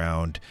above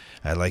ground.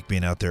 I like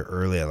being out there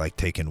early. I like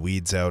taking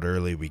weeds out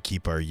early. We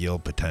keep our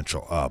yield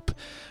potential up.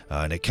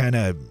 And it kind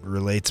of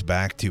relates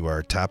back to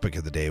our topic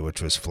of the day,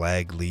 which was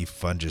flag leaf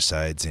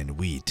fungicides in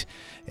wheat.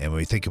 And when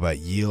we think about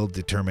yield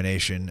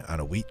determination on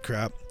a wheat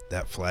crop,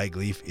 that flag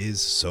leaf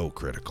is so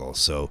critical.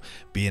 So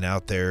being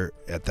out there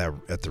at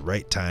the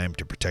right time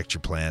to protect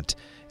your plant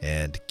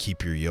and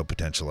keep your yield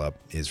potential up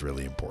is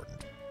really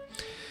important.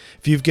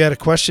 If you've got a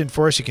question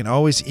for us, you can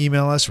always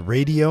email us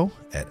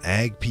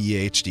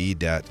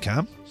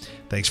radio@agphd.com.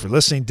 Thanks for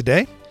listening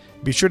today.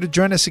 Be sure to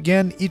join us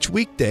again each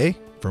weekday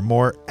for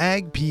more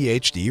Ag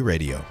PhD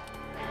Radio.